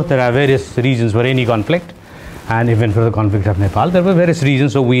of course, there are various reasons for any conflict, and even for the conflict of Nepal, there were various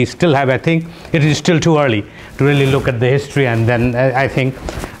reasons. So we still have, I think, it is still too early to really look at the history, and then I think,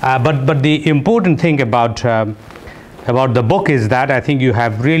 but the important thing about the book is that I think you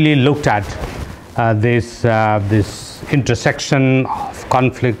have really looked at this intersection of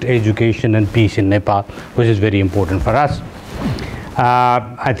conflict, education, and peace in Nepal, which is very important for us.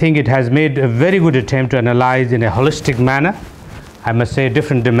 I think it has made a very good attempt to analyze in a holistic manner, I must say,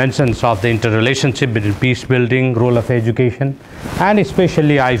 different dimensions of the interrelationship between peace building, role of education, and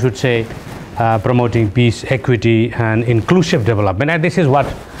especially, I should say, promoting peace, equity, and inclusive development. And this is what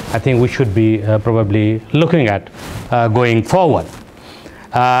I think we should be probably looking at going forward.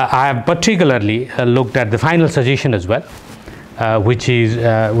 I have particularly looked at the final suggestion as well, which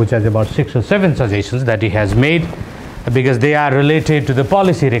has about 6 or 7 suggestions that he has made, because they are related to the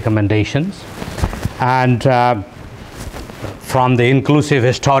policy recommendations, and from the inclusive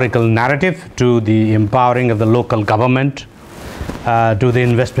historical narrative to the empowering of the local government, to the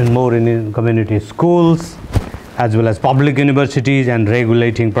investment more in community schools, as well as public universities and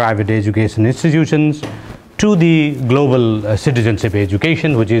regulating private education institutions, to the global citizenship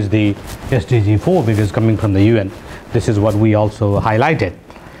education, which is the SDG 4, because coming from the UN, this is what we also highlighted.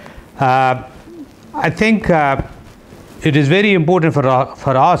 I think it is very important for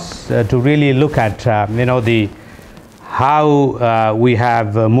us to really look at how we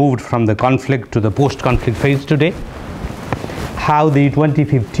have moved from the conflict to the post-conflict phase today, how the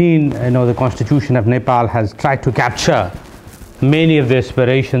 2015 the Constitution of Nepal has tried to capture many of the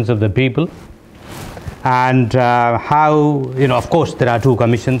aspirations of the people, and how of course there are 2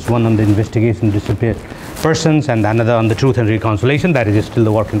 commissions, one on the investigation of disappeared persons and another on the truth and reconciliation, that is still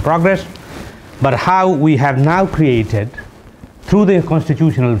the work in progress, but how we have now created through the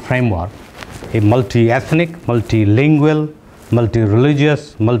constitutional framework a multi-ethnic, multilingual,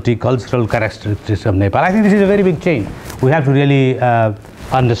 multi-religious, multicultural characteristics of Nepal. I think this is a very big change. We have to really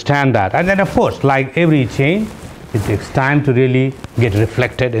understand that. And then of course, like every change, it takes time to really get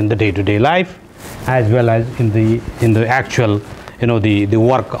reflected in the day-to-day life, as well as in the actual the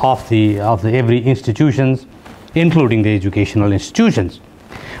work of the every institutions, including the educational institutions.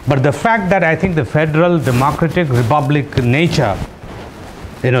 But the fact that I think the federal democratic republic nature,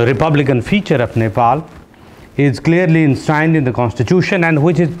 republican feature of Nepal is clearly enshrined in the Constitution, and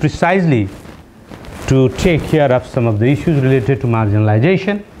which is precisely to take care of some of the issues related to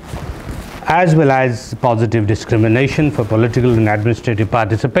marginalization, as well as positive discrimination for political and administrative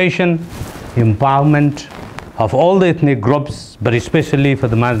participation, empowerment of all the ethnic groups, but especially for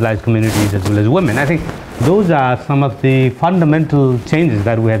the marginalized communities as well as women. I think those are some of the fundamental changes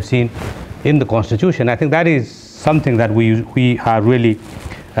that we have seen in the Constitution. I think that is something that we are really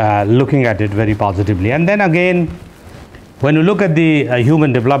looking at it very positively. And then again, when you look at the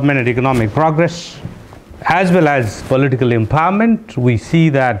human development and economic progress, as well as political empowerment, we see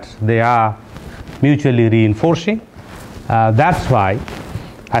that they are mutually reinforcing. That's why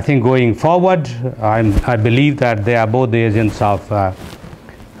I think going forward, I believe that they are both the agents of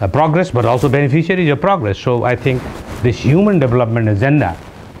progress, but also beneficiaries of progress. So I think this human development agenda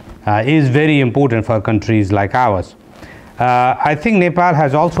is very important for countries like ours. I think Nepal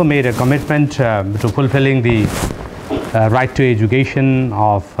has also made a commitment to fulfilling the right to education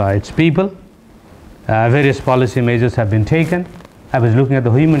of its people. Various policy measures have been taken. I was looking at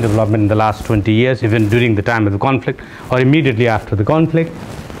the human development in the last 20 years, even during the time of the conflict or immediately after the conflict.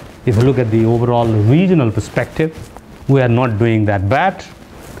 If you look at the overall regional perspective, we are not doing that bad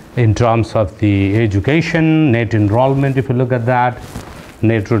in terms of the education, net enrollment. If you look at that,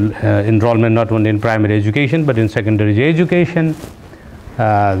 net enrollment not only in primary education but in secondary education,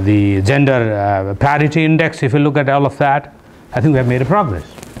 the gender parity index, if you look at all of that, I think we have made a progress.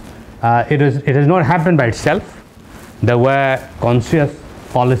 It has not happened by itself. There were conscious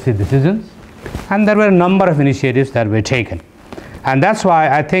policy decisions, and there were a number of initiatives that were taken. And that's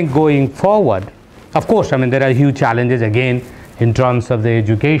why I think going forward, of course, I mean, there are huge challenges again in terms of the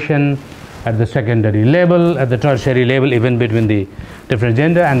education at the secondary level, at the tertiary level, even between the different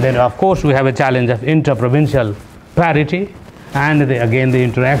gender. And then, of course, we have a challenge of inter-provincial parity, and again, the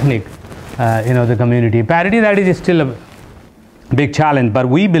inter-ethnic, the community parity. That is still a big challenge. But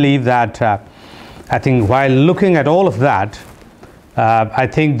we believe that, I think, while looking at all of that, I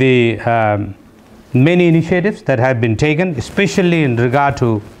think the many initiatives that have been taken, especially in regard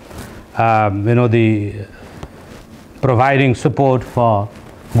to the providing support for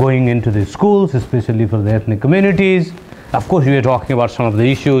going into the schools, especially for the ethnic communities. Of course, we are talking about some of the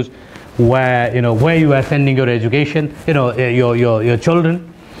issues where you are sending your education, your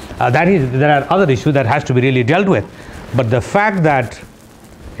children. There are other issues that has to be really dealt with. But the fact that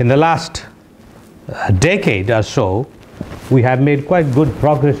in the last decade or so, we have made quite good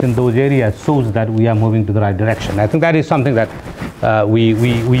progress in those areas shows that we are moving to the right direction. I think that is something that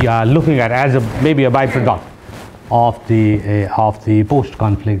we are looking at as maybe a byproduct of the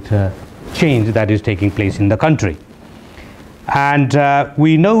post-conflict change that is taking place in the country. And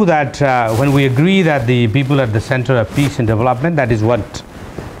we know that when we agree that the people at the center of peace and development, that is what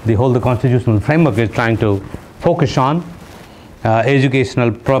the constitutional framework is trying to focus on.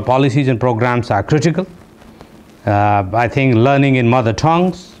 Educational policies and programs are critical. I think learning in mother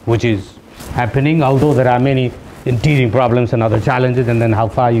tongues, which is happening, although there are many teething problems and other challenges, and then how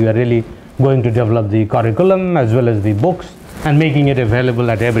far you are really going to develop the curriculum as well as the books and making it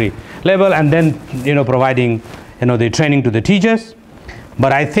available at every level, and then providing the training to the teachers.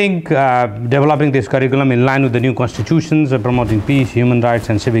 But I think developing this curriculum in line with the new constitutions, promoting peace, human rights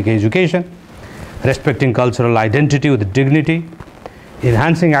and civic education, respecting cultural identity with dignity,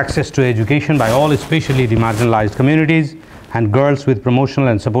 enhancing access to education by all, especially the marginalized communities and girls with promotional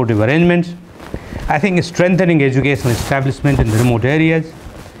and supportive arrangements. I think strengthening educational establishment in the remote areas,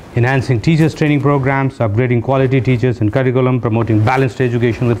 enhancing teachers training programs, upgrading quality teachers and curriculum, promoting balanced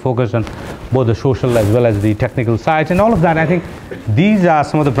education with focus on both the social as well as the technical sides, and all of that. I think these are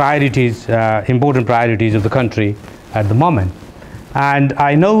some of the priorities, important priorities of the country at the moment. And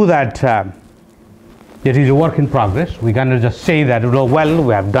I know that it is a work in progress. We cannot just say that, well,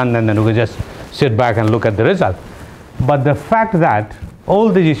 we have done, and then we just sit back and look at the result. But the fact that all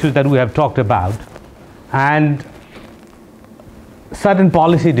these issues that we have talked about and certain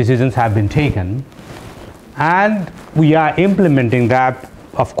policy decisions have been taken, and we are implementing that,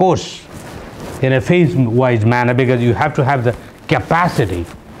 of course, in a phase-wise manner, because you have to have the capacity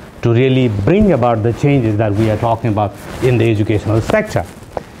to really bring about the changes that we are talking about in the educational sector.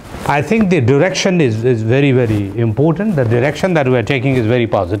 I think the direction is very, very important. The direction that we are taking is very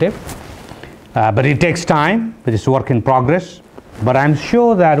positive, but it takes time. It is work in progress. But I'm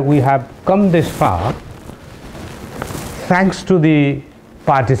sure that we have come this far thanks to the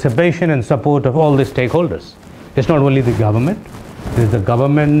participation and support of all the stakeholders. It's not only the government, there's the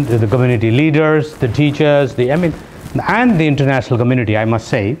government, the community leaders, the teachers, and the international community, I must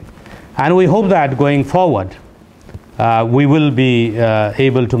say. And we hope that going forward, we will be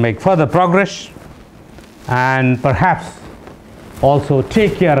able to make further progress and perhaps also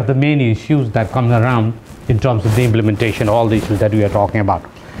take care of the main issues that come around in terms of the implementation of all the issues that we are talking about.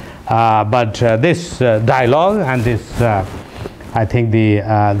 But this dialogue and this, I think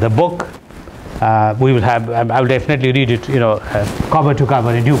the book, we will have, I will definitely read it, cover to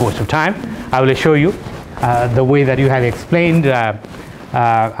cover in due course of time. I will assure you the way that you have explained,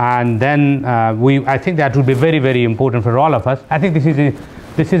 and then I think that will be very, very important for all of us. I think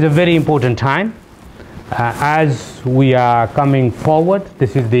this is a very important time as we are coming forward.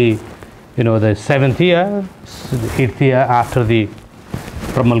 This is the the 7th year, 8th year after the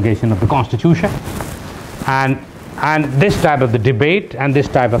promulgation of the Constitution, and this type of the debate and this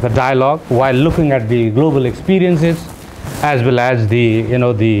type of a dialogue, while looking at the global experiences as well as the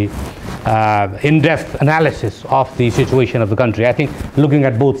in-depth analysis of the situation of the country. I think looking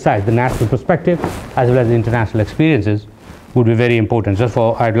at both sides, the national perspective as well as the international experiences, would be very important.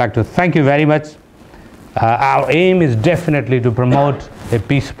 Therefore, I'd like to thank you very much. Our aim is definitely to promote a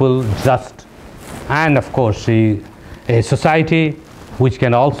peaceful, just, and of course a society which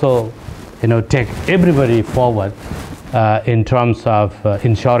can also take everybody forward in terms of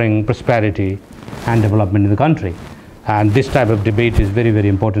ensuring prosperity and development in the country. And this type of debate is very, very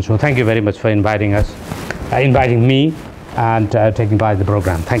important. So thank you very much for inviting us, inviting me, and taking part in the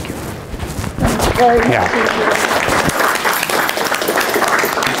program. Thank you.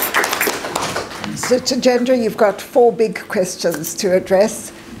 So Tejendra, you've got 4 big questions to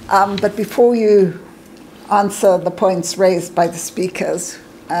address, but before you answer the points raised by the speakers,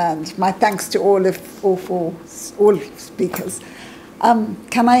 and my thanks to all speakers,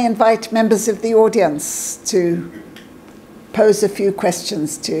 can I invite members of the audience to pose a few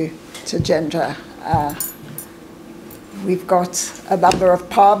questions to Tejendra? We've got a number of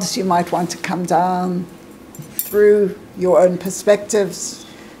paths you might want to come down through, your own perspectives.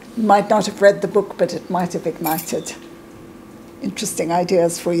 You might not have read the book, but it might have ignited interesting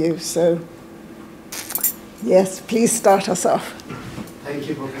ideas for you. So, yes, please start us off. Thank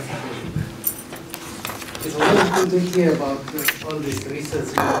you, Professor. It's always good to hear about all this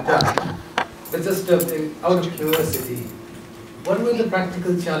research you have done. But just out of curiosity, what were the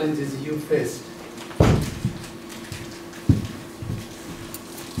practical challenges you faced?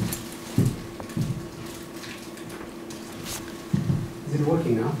 Is it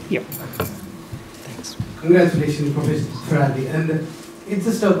working now? Yep. Thanks. Congratulations, Professor Pherali. And it's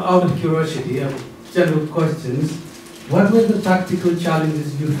just out of curiosity, general questions. What were the practical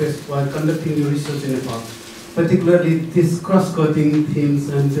challenges you faced while conducting your research in Nepal? Particularly these cross-cutting themes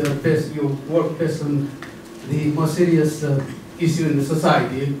and your work based on the most serious issue in the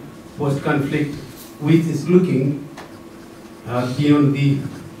society, post-conflict, which is looking beyond the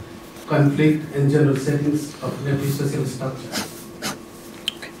conflict and general settings of Nepalese social structure?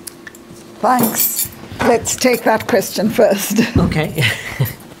 Thanks. Let's take that question first. Okay.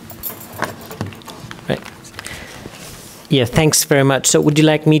 Right. Yeah, thanks very much. So would you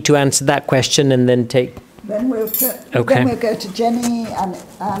like me to answer that question and then take... Then we'll go to Jenny and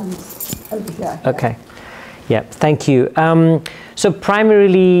over here. Okay. Yeah, thank you. So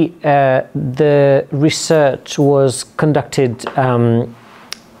primarily, the research was conducted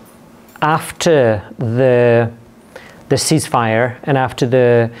after the ceasefire and after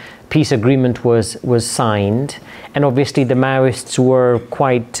the peace agreement was signed, and obviously the Maoists were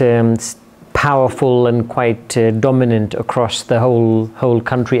quite powerful and quite dominant across the whole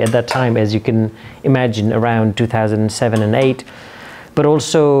country at that time, as you can imagine, around 2007 and 8. But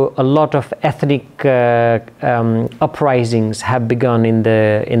also a lot of ethnic uprisings have begun in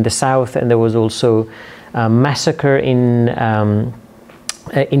the south, and there was also a massacre in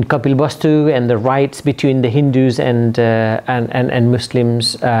Kapilvastu, and the riots between the Hindus and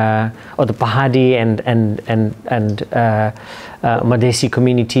Muslims, or the Pahadi and Madhesi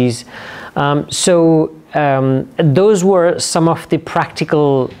communities. So those were some of the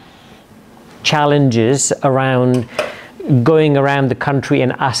practical challenges around going around the country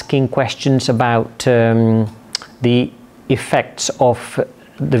and asking questions about the effects of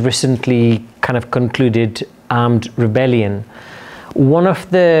the recently kind of concluded armed rebellion. One of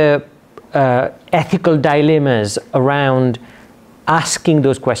the ethical dilemmas around asking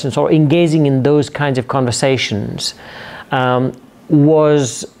those questions or engaging in those kinds of conversations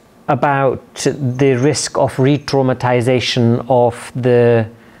was about the risk of re-traumatization of the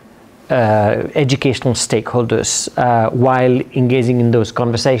educational stakeholders while engaging in those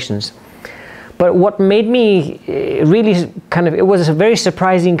conversations. But what made me really it was a very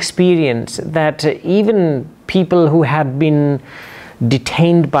surprising experience that even people who had been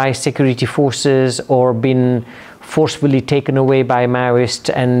detained by security forces or been forcefully taken away by Maoists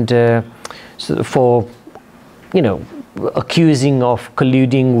and for, accusing of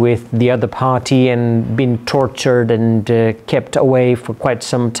colluding with the other party and been tortured and kept away for quite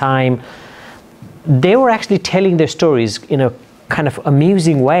some time, they were actually telling their stories in a kind of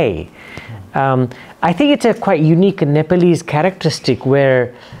amusing way. I think it's a quite unique Nepalese characteristic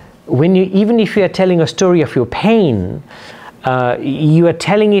where even if you are telling a story of your pain, you are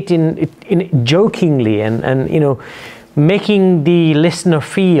telling it in jokingly and making the listener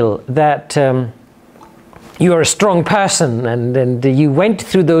feel that you are a strong person and you went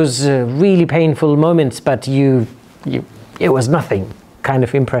through those really painful moments, but it was nothing kind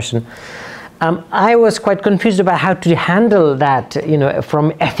of impression. I was quite confused about how to handle that,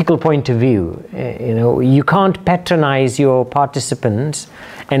 from ethical point of view. You can't patronize your participants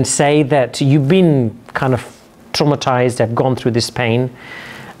and say that you've been kind of traumatized, have gone through this pain,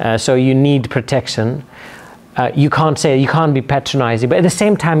 so you need protection. You can't be patronizing, but at the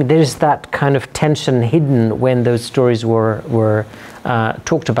same time there is that kind of tension hidden when those stories were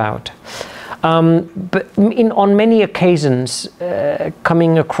talked about. But on many occasions,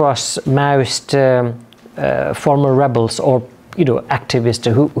 coming across Maoist former rebels or activists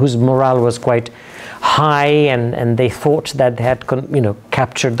whose morale was quite high and they thought that they had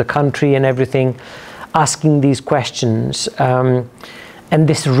captured the country and everything, asking these questions. And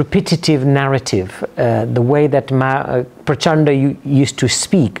this repetitive narrative, the way that Prachanda used to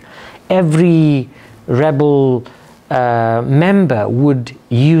speak, every rebel member would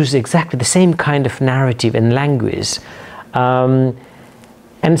use exactly the same kind of narrative and language. And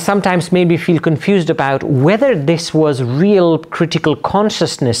sometimes made me feel confused about whether this was real critical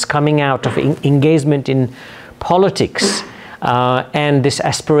consciousness coming out of engagement in politics and this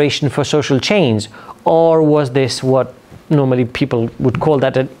aspiration for social change, or was this what normally people would call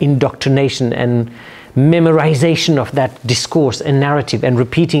that an indoctrination and memorization of that discourse and narrative and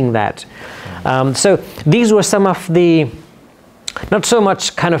repeating that. So these were some of the, not so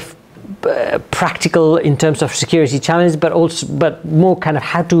much kind of practical in terms of security challenges, but more kind of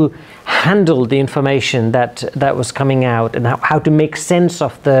how to handle the information that was coming out and how to make sense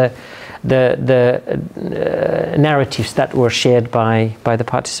of the narratives that were shared by the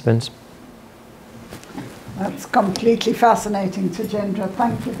participants. That's completely fascinating, Tejendra.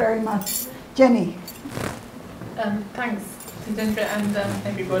 Thank you very much. Jenny. Thanks, Tejendra, and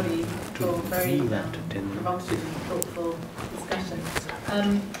everybody for very provocative and thoughtful discussion.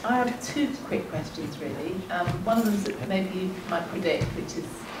 I have two quick questions, really. One of them that maybe you might predict, which is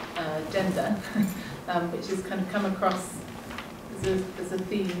gender, which has kind of come across as a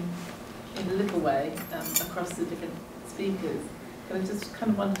theme in a little way across the different speakers. But I just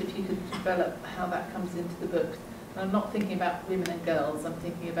kind of wondered if you could develop how that comes into the book, I'm not thinking about women and girls, I'm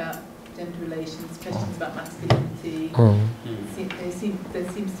thinking about gender relations, questions about masculinity. There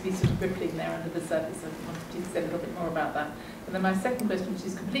seems to be sort of rippling there under the surface. I wanted you to say a little bit more about that. And then my second question, which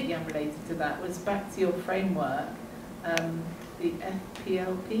is completely unrelated to that, was back to your framework, the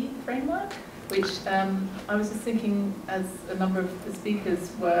FPLP framework, which I was just thinking, as a number of the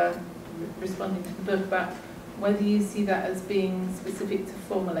speakers were responding to the book, about whether you see that as being specific to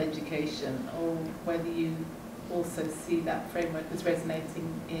formal education, or whether you also see that framework as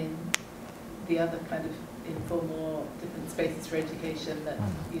resonating in the other kind of informal or different spaces for education that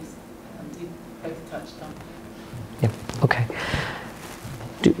you both touched on. Yeah, okay.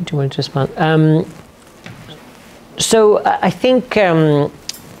 Do you want to respond? So I think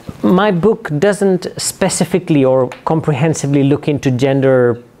my book doesn't specifically or comprehensively look into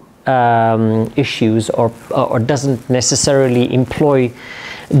gender issues, or doesn't necessarily employ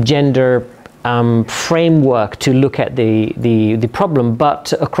gender framework to look at the problem,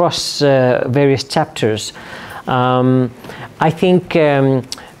 but across various chapters. I think the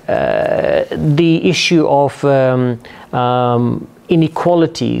issue of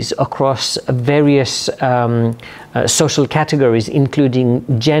inequalities across various social categories, including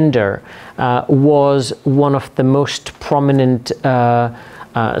gender, was one of the most prominent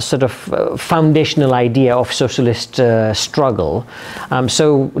sort of foundational idea of socialist struggle.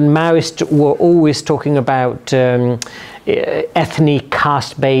 So Maoists were always talking about ethnic,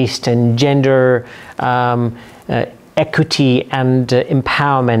 caste-based and gender equity and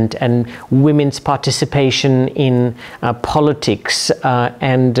empowerment, and women's participation in politics,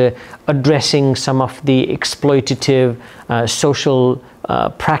 and addressing some of the exploitative social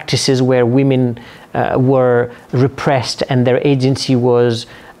practices where women were repressed and their agency was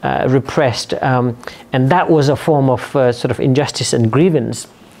repressed, and that was a form of sort of injustice and grievance,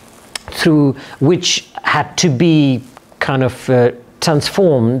 through which had to be kind of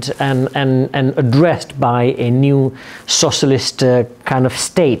transformed and addressed by a new socialist kind of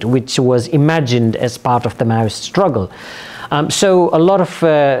state, which was imagined as part of the Maoist struggle. So a lot of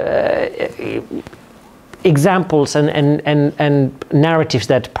examples and narratives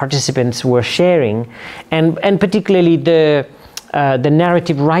that participants were sharing, and particularly the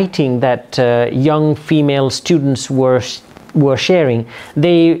narrative writing that young female students were sharing,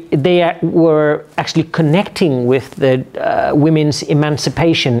 they were actually connecting with the women's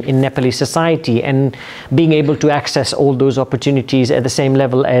emancipation in Nepalese society, and being able to access all those opportunities at the same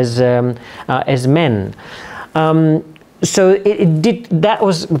level as men. So that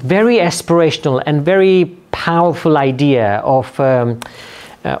was very aspirational and very powerful idea of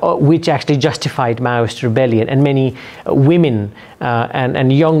which actually justified Maoist rebellion, and many women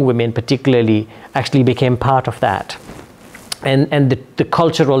and young women particularly actually became part of that. And the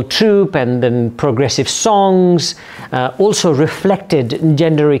cultural troupe and then progressive songs also reflected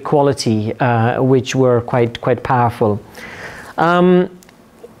gender equality, which were quite powerful.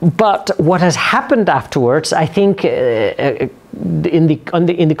 But what has happened afterwards, I think, in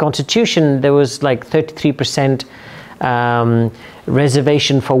the constitution there was like 33%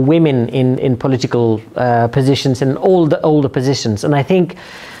 reservation for women in political positions, and all the older positions, and I think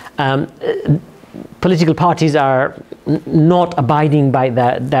political parties are not abiding by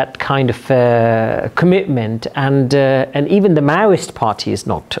that kind of commitment, and even the Maoist party is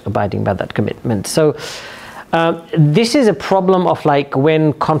not abiding by that commitment. So this is a problem of, like,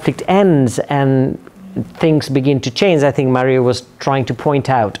 when conflict ends and things begin to change. I think Maria was trying to point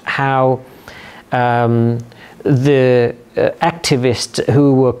out how the activists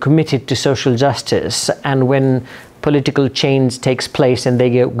who were committed to social justice, and when political change takes place and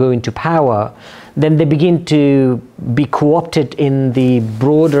they go into power, then they begin to be co-opted in the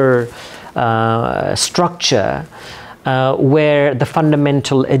broader structure, where the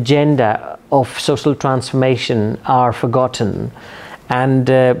fundamental agenda of social transformation are forgotten, and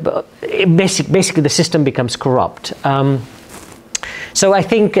basically the system becomes corrupt. So I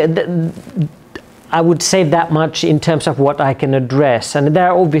think I would say that much in terms of what I can address, and there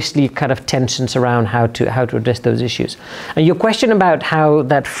are obviously kind of tensions around how to address those issues. And your question about how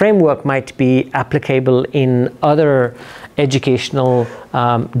that framework might be applicable in other educational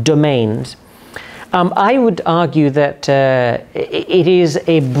domains, I would argue that it is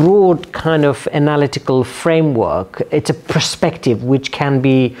a broad kind of analytical framework. It's a perspective which can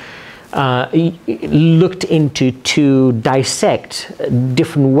be looked into to dissect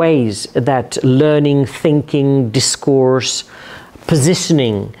different ways that learning, thinking, discourse,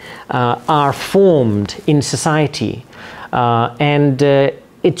 positioning are formed in society, and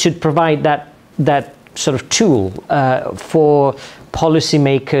it should provide that sort of tool for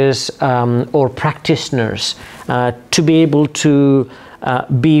policymakers or practitioners to be able to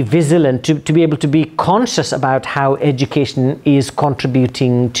be vigilant, to be able to be conscious about how education is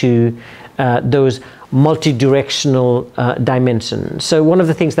contributing to those multi-directional dimensions. So one of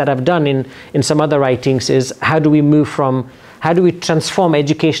the things that I've done in some other writings is how do we transform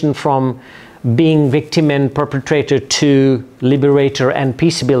education from being victim and perpetrator to liberator and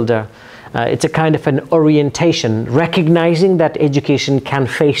peace builder. It's a kind of an orientation, recognizing that education can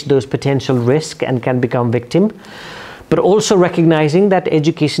face those potential risks and can become victim, but also recognizing that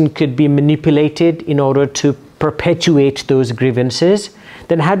education could be manipulated in order to perpetuate those grievances.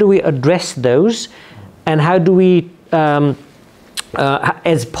 Then how do we address those? And how do we,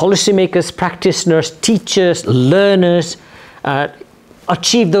 as policymakers, practitioners, teachers, learners,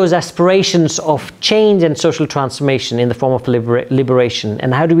 achieve those aspirations of change and social transformation in the form of liberation?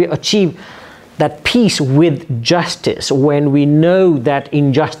 And how do we achieve that peace with justice when we know that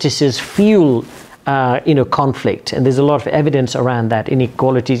injustices fuel conflict? And there's a lot of evidence around that.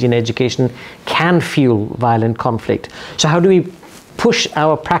 Inequalities in education can fuel violent conflict. So how do we push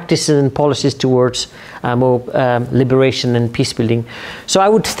our practices and policies towards more liberation and peace building? So I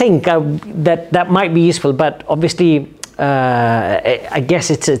would think that might be useful, but obviously I guess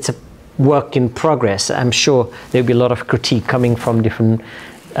it's a work in progress. I'm sure there'll be a lot of critique coming from different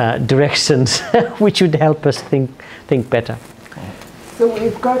directions, which would help us think better. So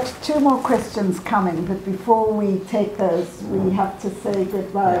we've got 2 more questions coming, but before we take those, we have to say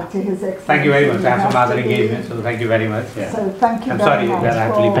goodbye to His Excellency. Thank you very much. I have some other engagement, so thank you very much. Yeah. So thank you I'm very sorry much that I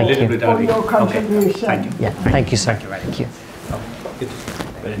have to leave a little bit early. for your contribution. Okay. Thank you. Yeah, thank you, sir. Thank you very much. Thank you.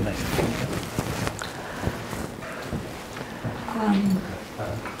 Very nice.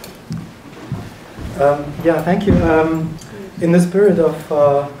 Yeah, thank you. In the spirit of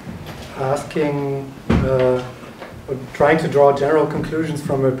trying to draw general conclusions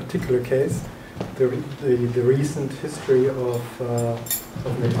from a particular case, the recent history of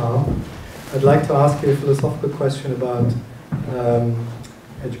Nepal, I'd like to ask you a philosophical question about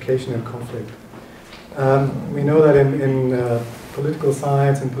education and conflict. We know that in political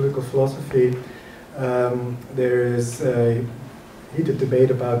science and political philosophy, there is a heated debate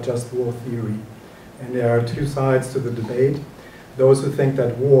about just war theory. And there are 2 sides to the debate. Those who think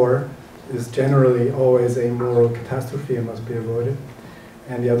that war is generally always a moral catastrophe and must be avoided.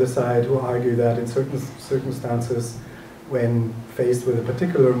 And the other side who argue that in certain circumstances, when faced with a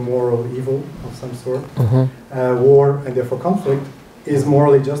particular moral evil of some sort, war and therefore conflict is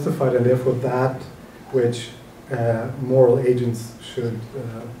morally justified, and therefore that which moral agents should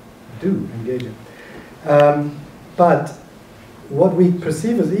engage in. But what we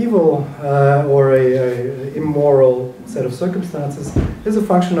perceive as evil or a immoral set of circumstances is a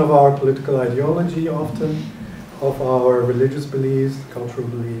function of our political ideology often, of our religious beliefs, cultural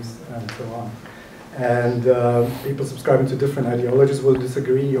beliefs, and so on. And people subscribing to different ideologies will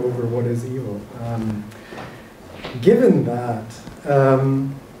disagree over what is evil. Given that,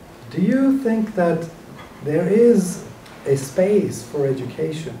 do you think that there is a space for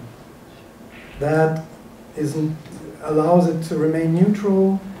education that allows it to remain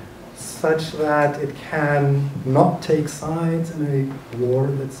neutral, such that it can not take sides in a war,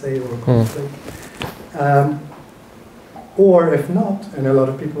 let's say, or a conflict? Or if not, and a lot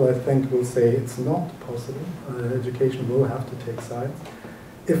of people I think will say it's not possible, education will have to take sides.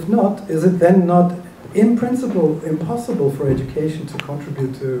 If not, is it then not, in principle, impossible for education to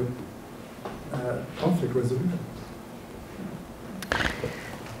contribute to conflict resolution?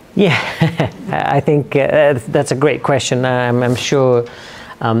 Yeah, I think that's a great question. I'm sure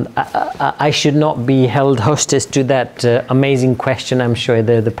I should not be held hostage to that amazing question. I'm sure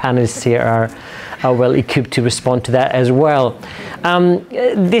the panelists here are well equipped to respond to that as well.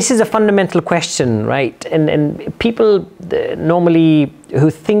 This is a fundamental question, right? And people normally who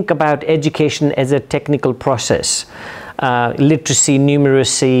think about education as a technical process, literacy,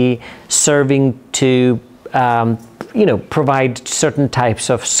 numeracy, serving to provide certain types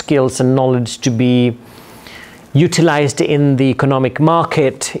of skills and knowledge to be utilized in the economic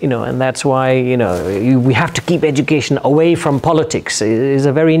market, and that's why, we have to keep education away from politics. It is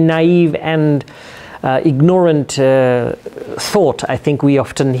a very naive and ignorant thought, I think we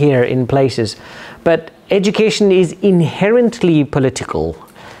often hear in places. But education is inherently political,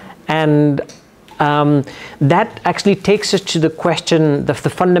 and that actually takes us to the question, the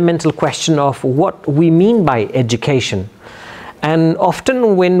fundamental question of what we mean by education. And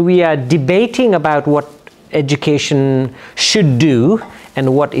often when we are debating about what education should do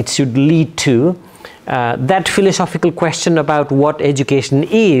and what it should lead to, that philosophical question about what education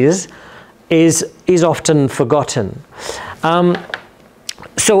is often forgotten.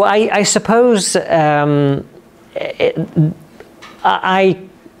 So I suppose I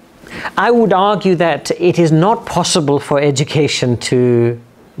would argue that it is not possible for education to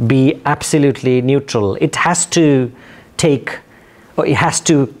be absolutely neutral. It has to take, or it has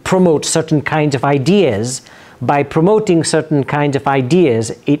to promote certain kinds of ideas. By promoting certain kinds of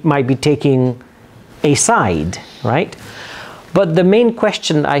ideas, it might be taking a side, right? But the main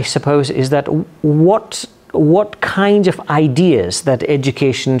question, I suppose, is that what kinds of ideas that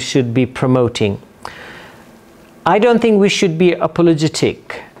education should be promoting. I don't think we should be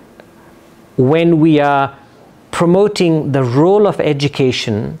apologetic when we are promoting the role of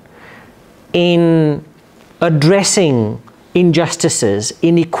education in addressing injustices,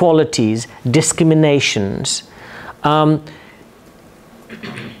 inequalities, discriminations.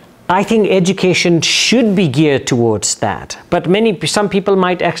 I think education should be geared towards that. But some people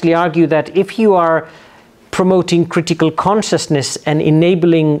might actually argue that if you are promoting critical consciousness and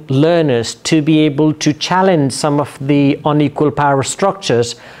enabling learners to be able to challenge some of the unequal power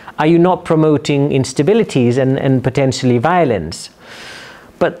structures, are you not promoting instabilities and potentially violence?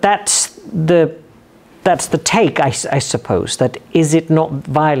 But that's the take, I suppose, that is it not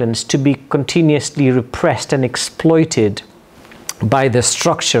violence to be continuously repressed and exploited by the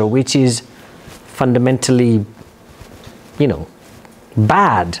structure which is fundamentally,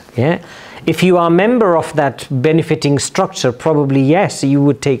 bad, yeah? If you are a member of that benefiting structure, probably yes, you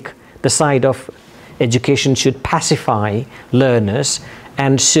would take the side of education should pacify learners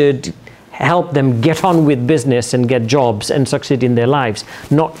and should help them get on with business and get jobs and succeed in their lives,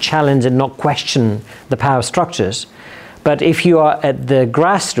 not challenge and not question the power structures. But if you are at the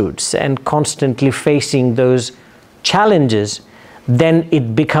grassroots and constantly facing those challenges, then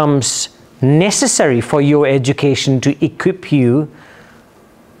it becomes necessary for your education to equip you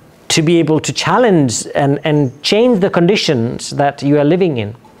to be able to challenge and change the conditions that you are living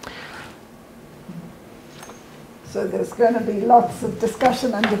in. So there's going to be lots of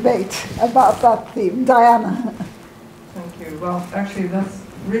discussion and debate about that theme. Diana. Thank you. Well, actually, that's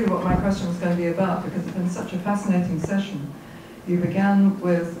really what my question was going to be about, because it's been such a fascinating session. You began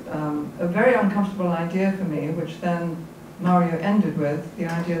with a very uncomfortable idea for me, which then Mario ended with, the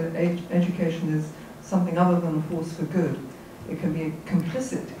idea that education is something other than a force for good. It can be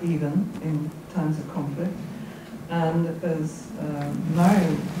complicit even in times of conflict. And as Mario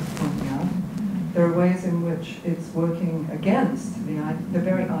was pointing out, there are ways in which it's working against the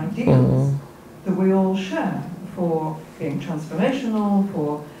very ideals that we all share, for being transformational,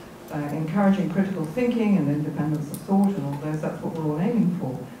 for encouraging critical thinking and independence of thought and all those. That's what we're all aiming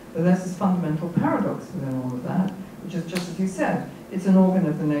for. But there's this fundamental paradox within all of that, which is just as you said, it's an organ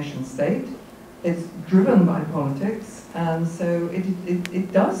of the nation state, it's driven by politics, and so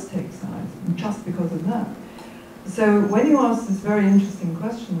it does take sides, just because of that. So when you ask this very interesting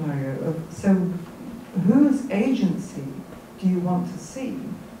question, Mario, of so whose agency do you want to see?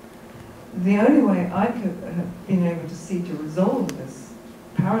 The only way I could have been able to see to resolve this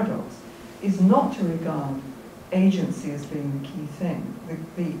paradox is not to regard agency as being the key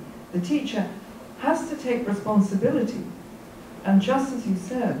thing. The teacher has to take responsibility, and just as you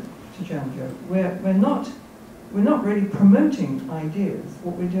said, Tejendra, we're not really promoting ideas.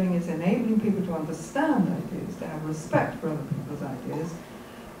 What we're doing is enabling people to understand ideas, to have respect for other people's ideas,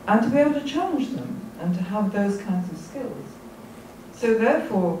 and to be able to challenge them, and to have those kinds of skills. So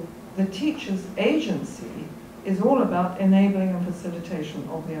therefore, the teacher's agency is all about enabling and facilitation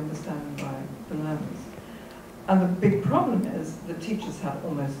of the understanding by the learners. And the big problem is that teachers have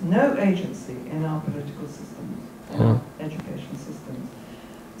almost no agency in our political systems, in our education systems.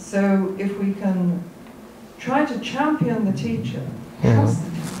 So if we can try to champion the teacher, trust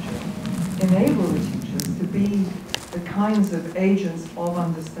the teacher, enable the teachers to be the kinds of agents of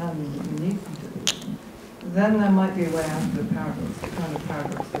understanding that we need them to be, then there might be a way out of the paradox, the kind of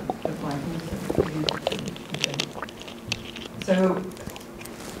paradox that might also lead to change. So,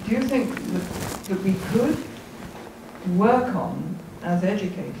 do you think that we could work on, as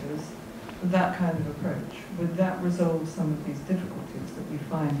educators, that kind of approach? Would that resolve some of these difficulties that we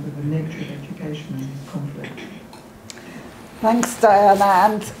find with the nature of education and these conflicts? Thanks, Diana.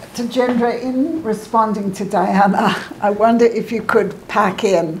 And Tejendra, in responding to Diana, I wonder if you could pack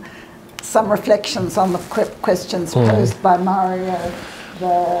in some reflections on the questions posed by Mario,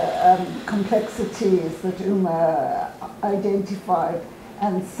 the complexities that Uma identified,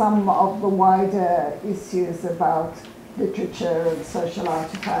 and some of the wider issues about literature and social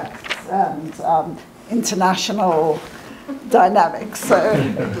artifacts and international dynamics. So,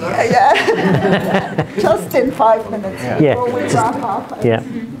 yeah. Just in 5 minutes before we wrap up.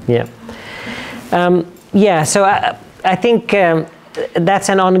 So I think that's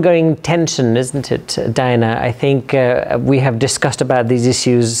an ongoing tension, isn't it, Diana? I think we have discussed about these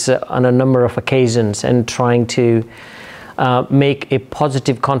issues on a number of occasions, and trying to make a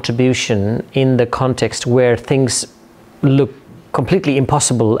positive contribution in the context where things look completely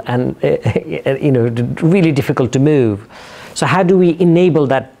impossible and really difficult to move. So how do we enable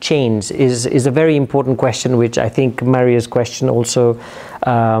that change is a very important question, which I think Maria's question also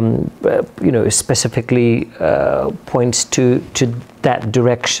specifically points to that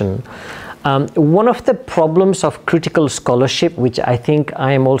direction. One of the problems of critical scholarship, which I think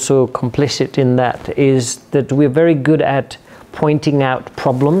I am also complicit in that, is that we're very good at pointing out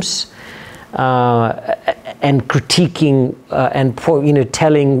problems and critiquing and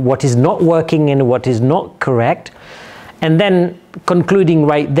telling what is not working and what is not correct, and then concluding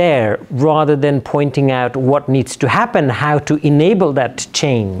right there, rather than pointing out what needs to happen, how to enable that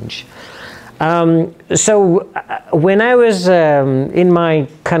change. So when I was in my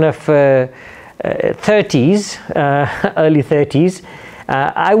kind of 30s, early 30s,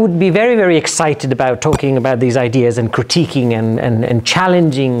 I would be very, very excited about talking about these ideas and critiquing and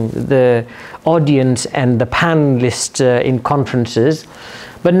challenging the audience and the panelists in conferences.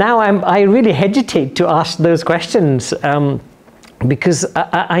 But now I really hesitate to ask those questions because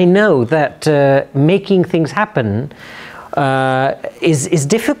I know that making things happen is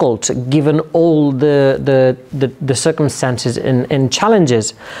difficult given all the circumstances and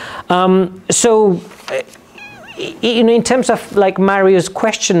challenges. So, in terms of like Mario's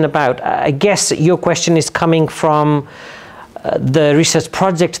question about, I guess your question is coming from the research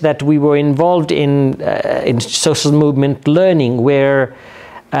project that we were involved in social movement learning, where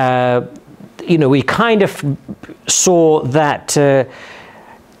we kind of saw that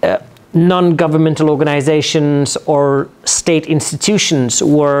non-governmental organizations or state institutions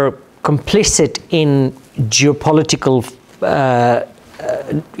were complicit in geopolitical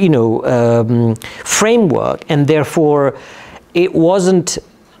framework, and therefore it wasn't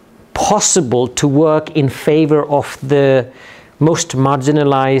possible to work in favor of the most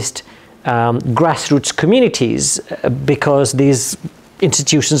marginalized grassroots communities, because these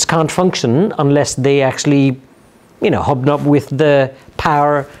institutions can't function unless they actually hobnob with the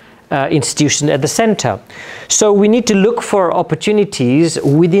power institution at the center. So we need to look for opportunities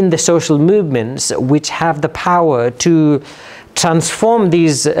within the social movements which have the power to transform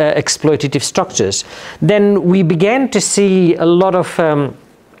these exploitative structures. Then we began to see a lot of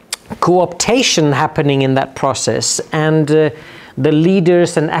co-optation happening in that process, and the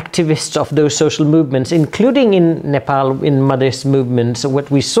leaders and activists of those social movements, including in Nepal, in Madhist movements, what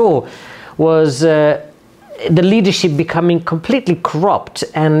we saw was the leadership becoming completely corrupt,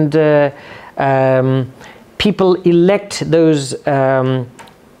 and people elect those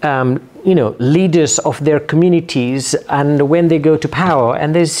leaders of their communities, and when they go to power,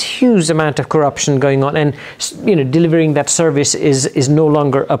 and there's huge amount of corruption going on, and delivering that service is no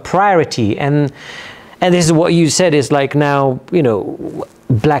longer a priority. And this is what you said is like now,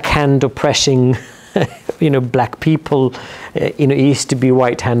 black hand oppressing black people, it used to be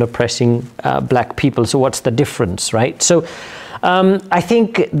white hand oppressing black people. So what's the difference, right? So I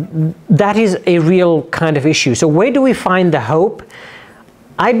think that is a real kind of issue. So where do we find the hope?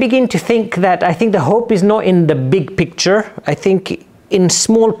 I begin to think that I think the hope is not in the big picture. I think in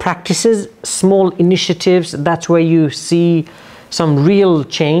small practices, small initiatives, that's where you see some real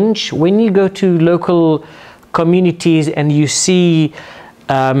change. When you go to local communities and you see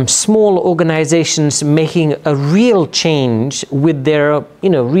small organizations making a real change with their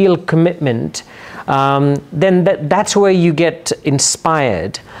real commitment, then that's where you get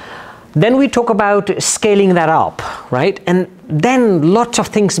inspired. Then we talk about scaling that up, right? And then lots of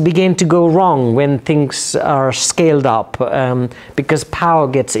things begin to go wrong when things are scaled up, because power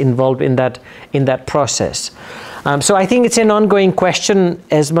gets involved in that process. So I think it's an ongoing question,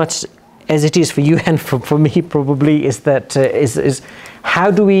 as much as it is for you and for me probably, is that is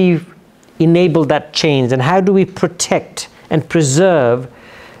how do we enable that change, and how do we protect and preserve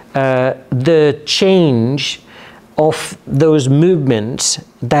the change of those movements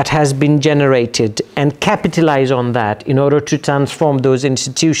that has been generated, and capitalize on that in order to transform those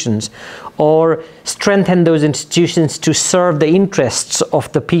institutions, or strengthen those institutions to serve the interests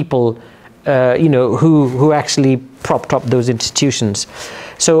of the people who actually propped up those institutions.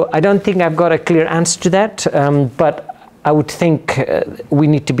 So I don't think I've got a clear answer to that, but I would think we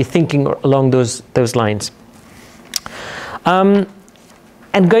need to be thinking along those lines.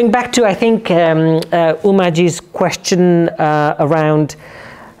 And going back to, I think, Umaji's question around,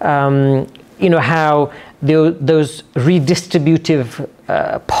 how those redistributive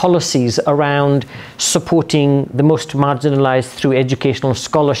policies around supporting the most marginalized through educational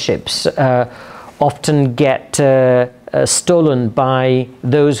scholarships often get stolen by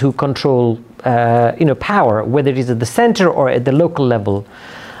those who control power, whether it is at the center or at the local level.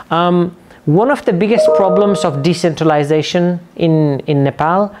 One of the biggest problems of decentralization in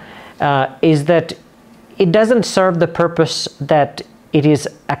Nepal is that it doesn't serve the purpose that it is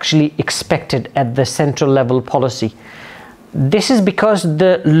actually expected at the central level policy. This is because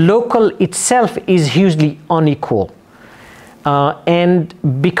the local itself is hugely unequal. And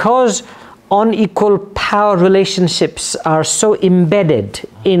because unequal power relationships are so embedded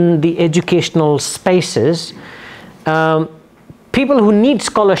in the educational spaces, people who need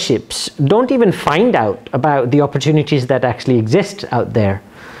scholarships don't even find out about the opportunities that actually exist out there.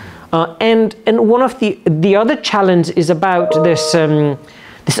 And one of the other challenge is about this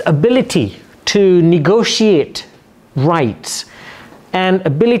ability to negotiate rights and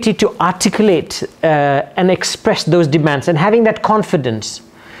ability to articulate and express those demands and having that confidence.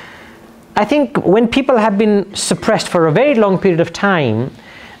 I think when people have been suppressed for a very long period of time,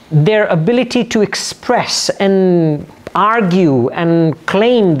 their ability to express and argue and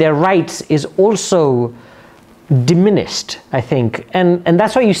claim their rights is also diminished, I think. And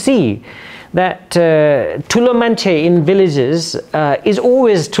that's why you see that Tulomante in villages is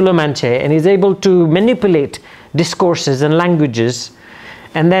always Tulomante and is able to manipulate discourses and languages,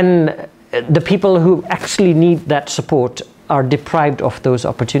 and then the people who actually need that support are deprived of those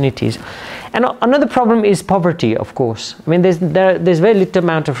opportunities. And another problem is poverty, of course. I mean, there's very little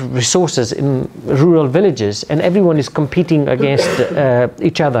amount of resources in rural villages, and everyone is competing against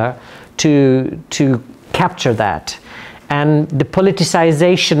each other to capture that. And the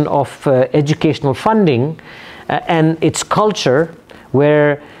politicization of educational funding and its culture,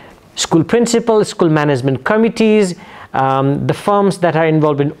 where school principals, school management committees, the firms that are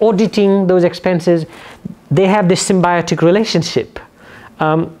involved in auditing those expenses, they have this symbiotic relationship.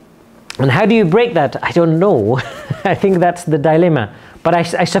 And how do you break that? I don't know. I think that's the dilemma. But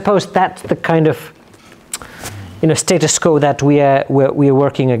I suppose that's the kind of status quo that we are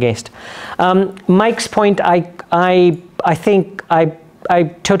working against. Mike's point, I think I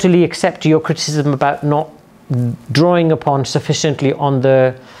totally accept your criticism about not drawing upon sufficiently on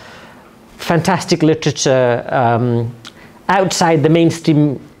the fantastic literature outside the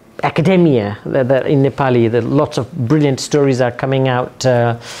mainstream academia in Nepali. Lots of brilliant stories are coming out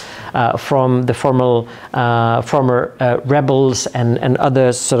from the former rebels and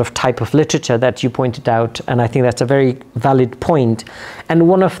other sort of type of literature that you pointed out, and I think that's a very valid point. And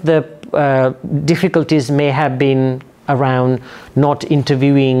one of the difficulties may have been around not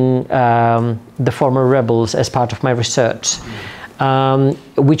interviewing the former rebels as part of my research.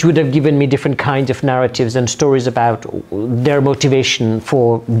 Which would have given me different kinds of narratives and stories about their motivation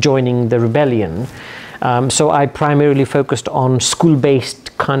for joining the rebellion. So I primarily focused on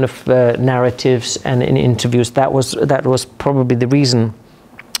school-based kind of narratives and in interviews. That was probably the reason.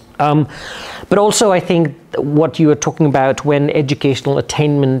 But also I think what you were talking about when educational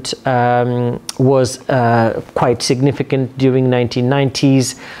attainment was quite significant during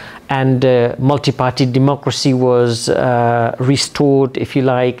 1990s, and multi-party democracy was restored, if you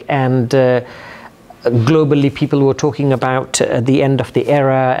like, and globally people were talking about the end of the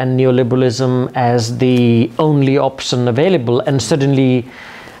era and neoliberalism as the only option available, and suddenly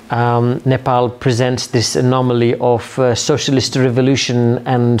Nepal presents this anomaly of socialist revolution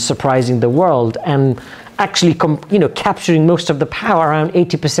and surprising the world, and actually capturing most of the power. Around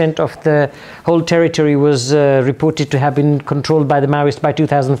 80% of the whole territory was reported to have been controlled by the Maoists by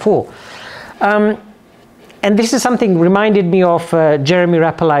 2004. And this is something reminded me of Jeremy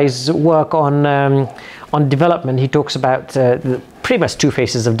Rapalai's work on development. He talks about pretty much two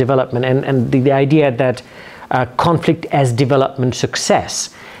phases of development, and the idea that conflict as development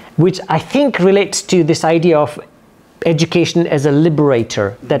success, which I think relates to this idea of education as a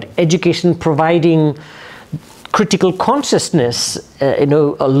liberator, that education providing critical consciousness,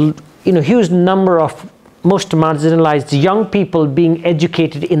 huge number of most marginalized young people being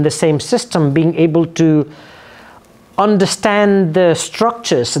educated in the same system, being able to understand the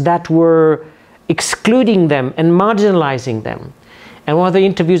structures that were excluding them and marginalizing them. And one of the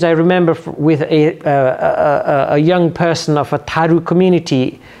interviews I remember with a young person of a Tharu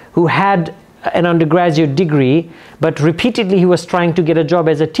community who had an undergraduate degree, but repeatedly he was trying to get a job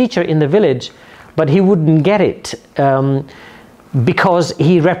as a teacher in the village, but he wouldn't get it because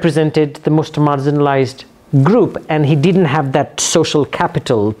he represented the most marginalized group, and he didn't have that social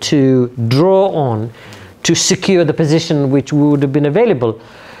capital to draw on to secure the position which would have been available.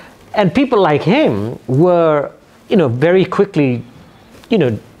 And people like him were, very quickly you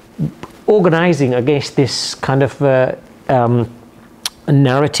know, organizing against this kind of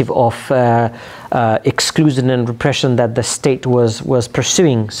narrative of exclusion and repression that the state was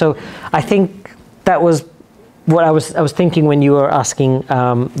pursuing. So I think that was what I was thinking when you were asking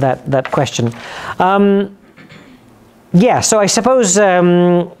that question. Yeah, so I suppose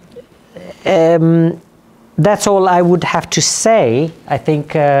that's all I would have to say. I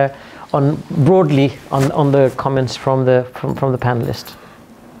think broadly on the comments from the panelists.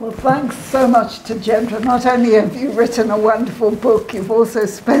 Well, thanks so much to Tejendra. Not only have you written a wonderful book, you've also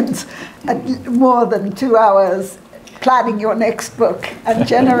spent more than 2 hours planning your next book and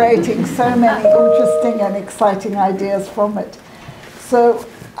generating so many interesting and exciting ideas from it. So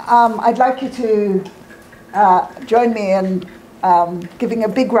I'd like you to join me in giving a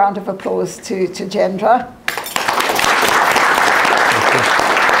big round of applause to Tejendra.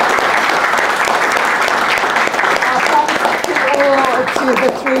 To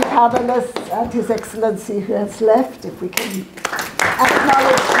the 3 panelists and His Excellency who has left, if we can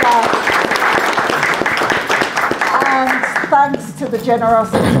acknowledge that. And thanks to the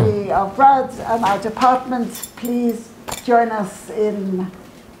generosity of RAD and our department. Please join us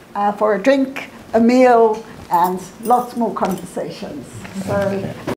for a drink, a meal, and lots more conversations. So.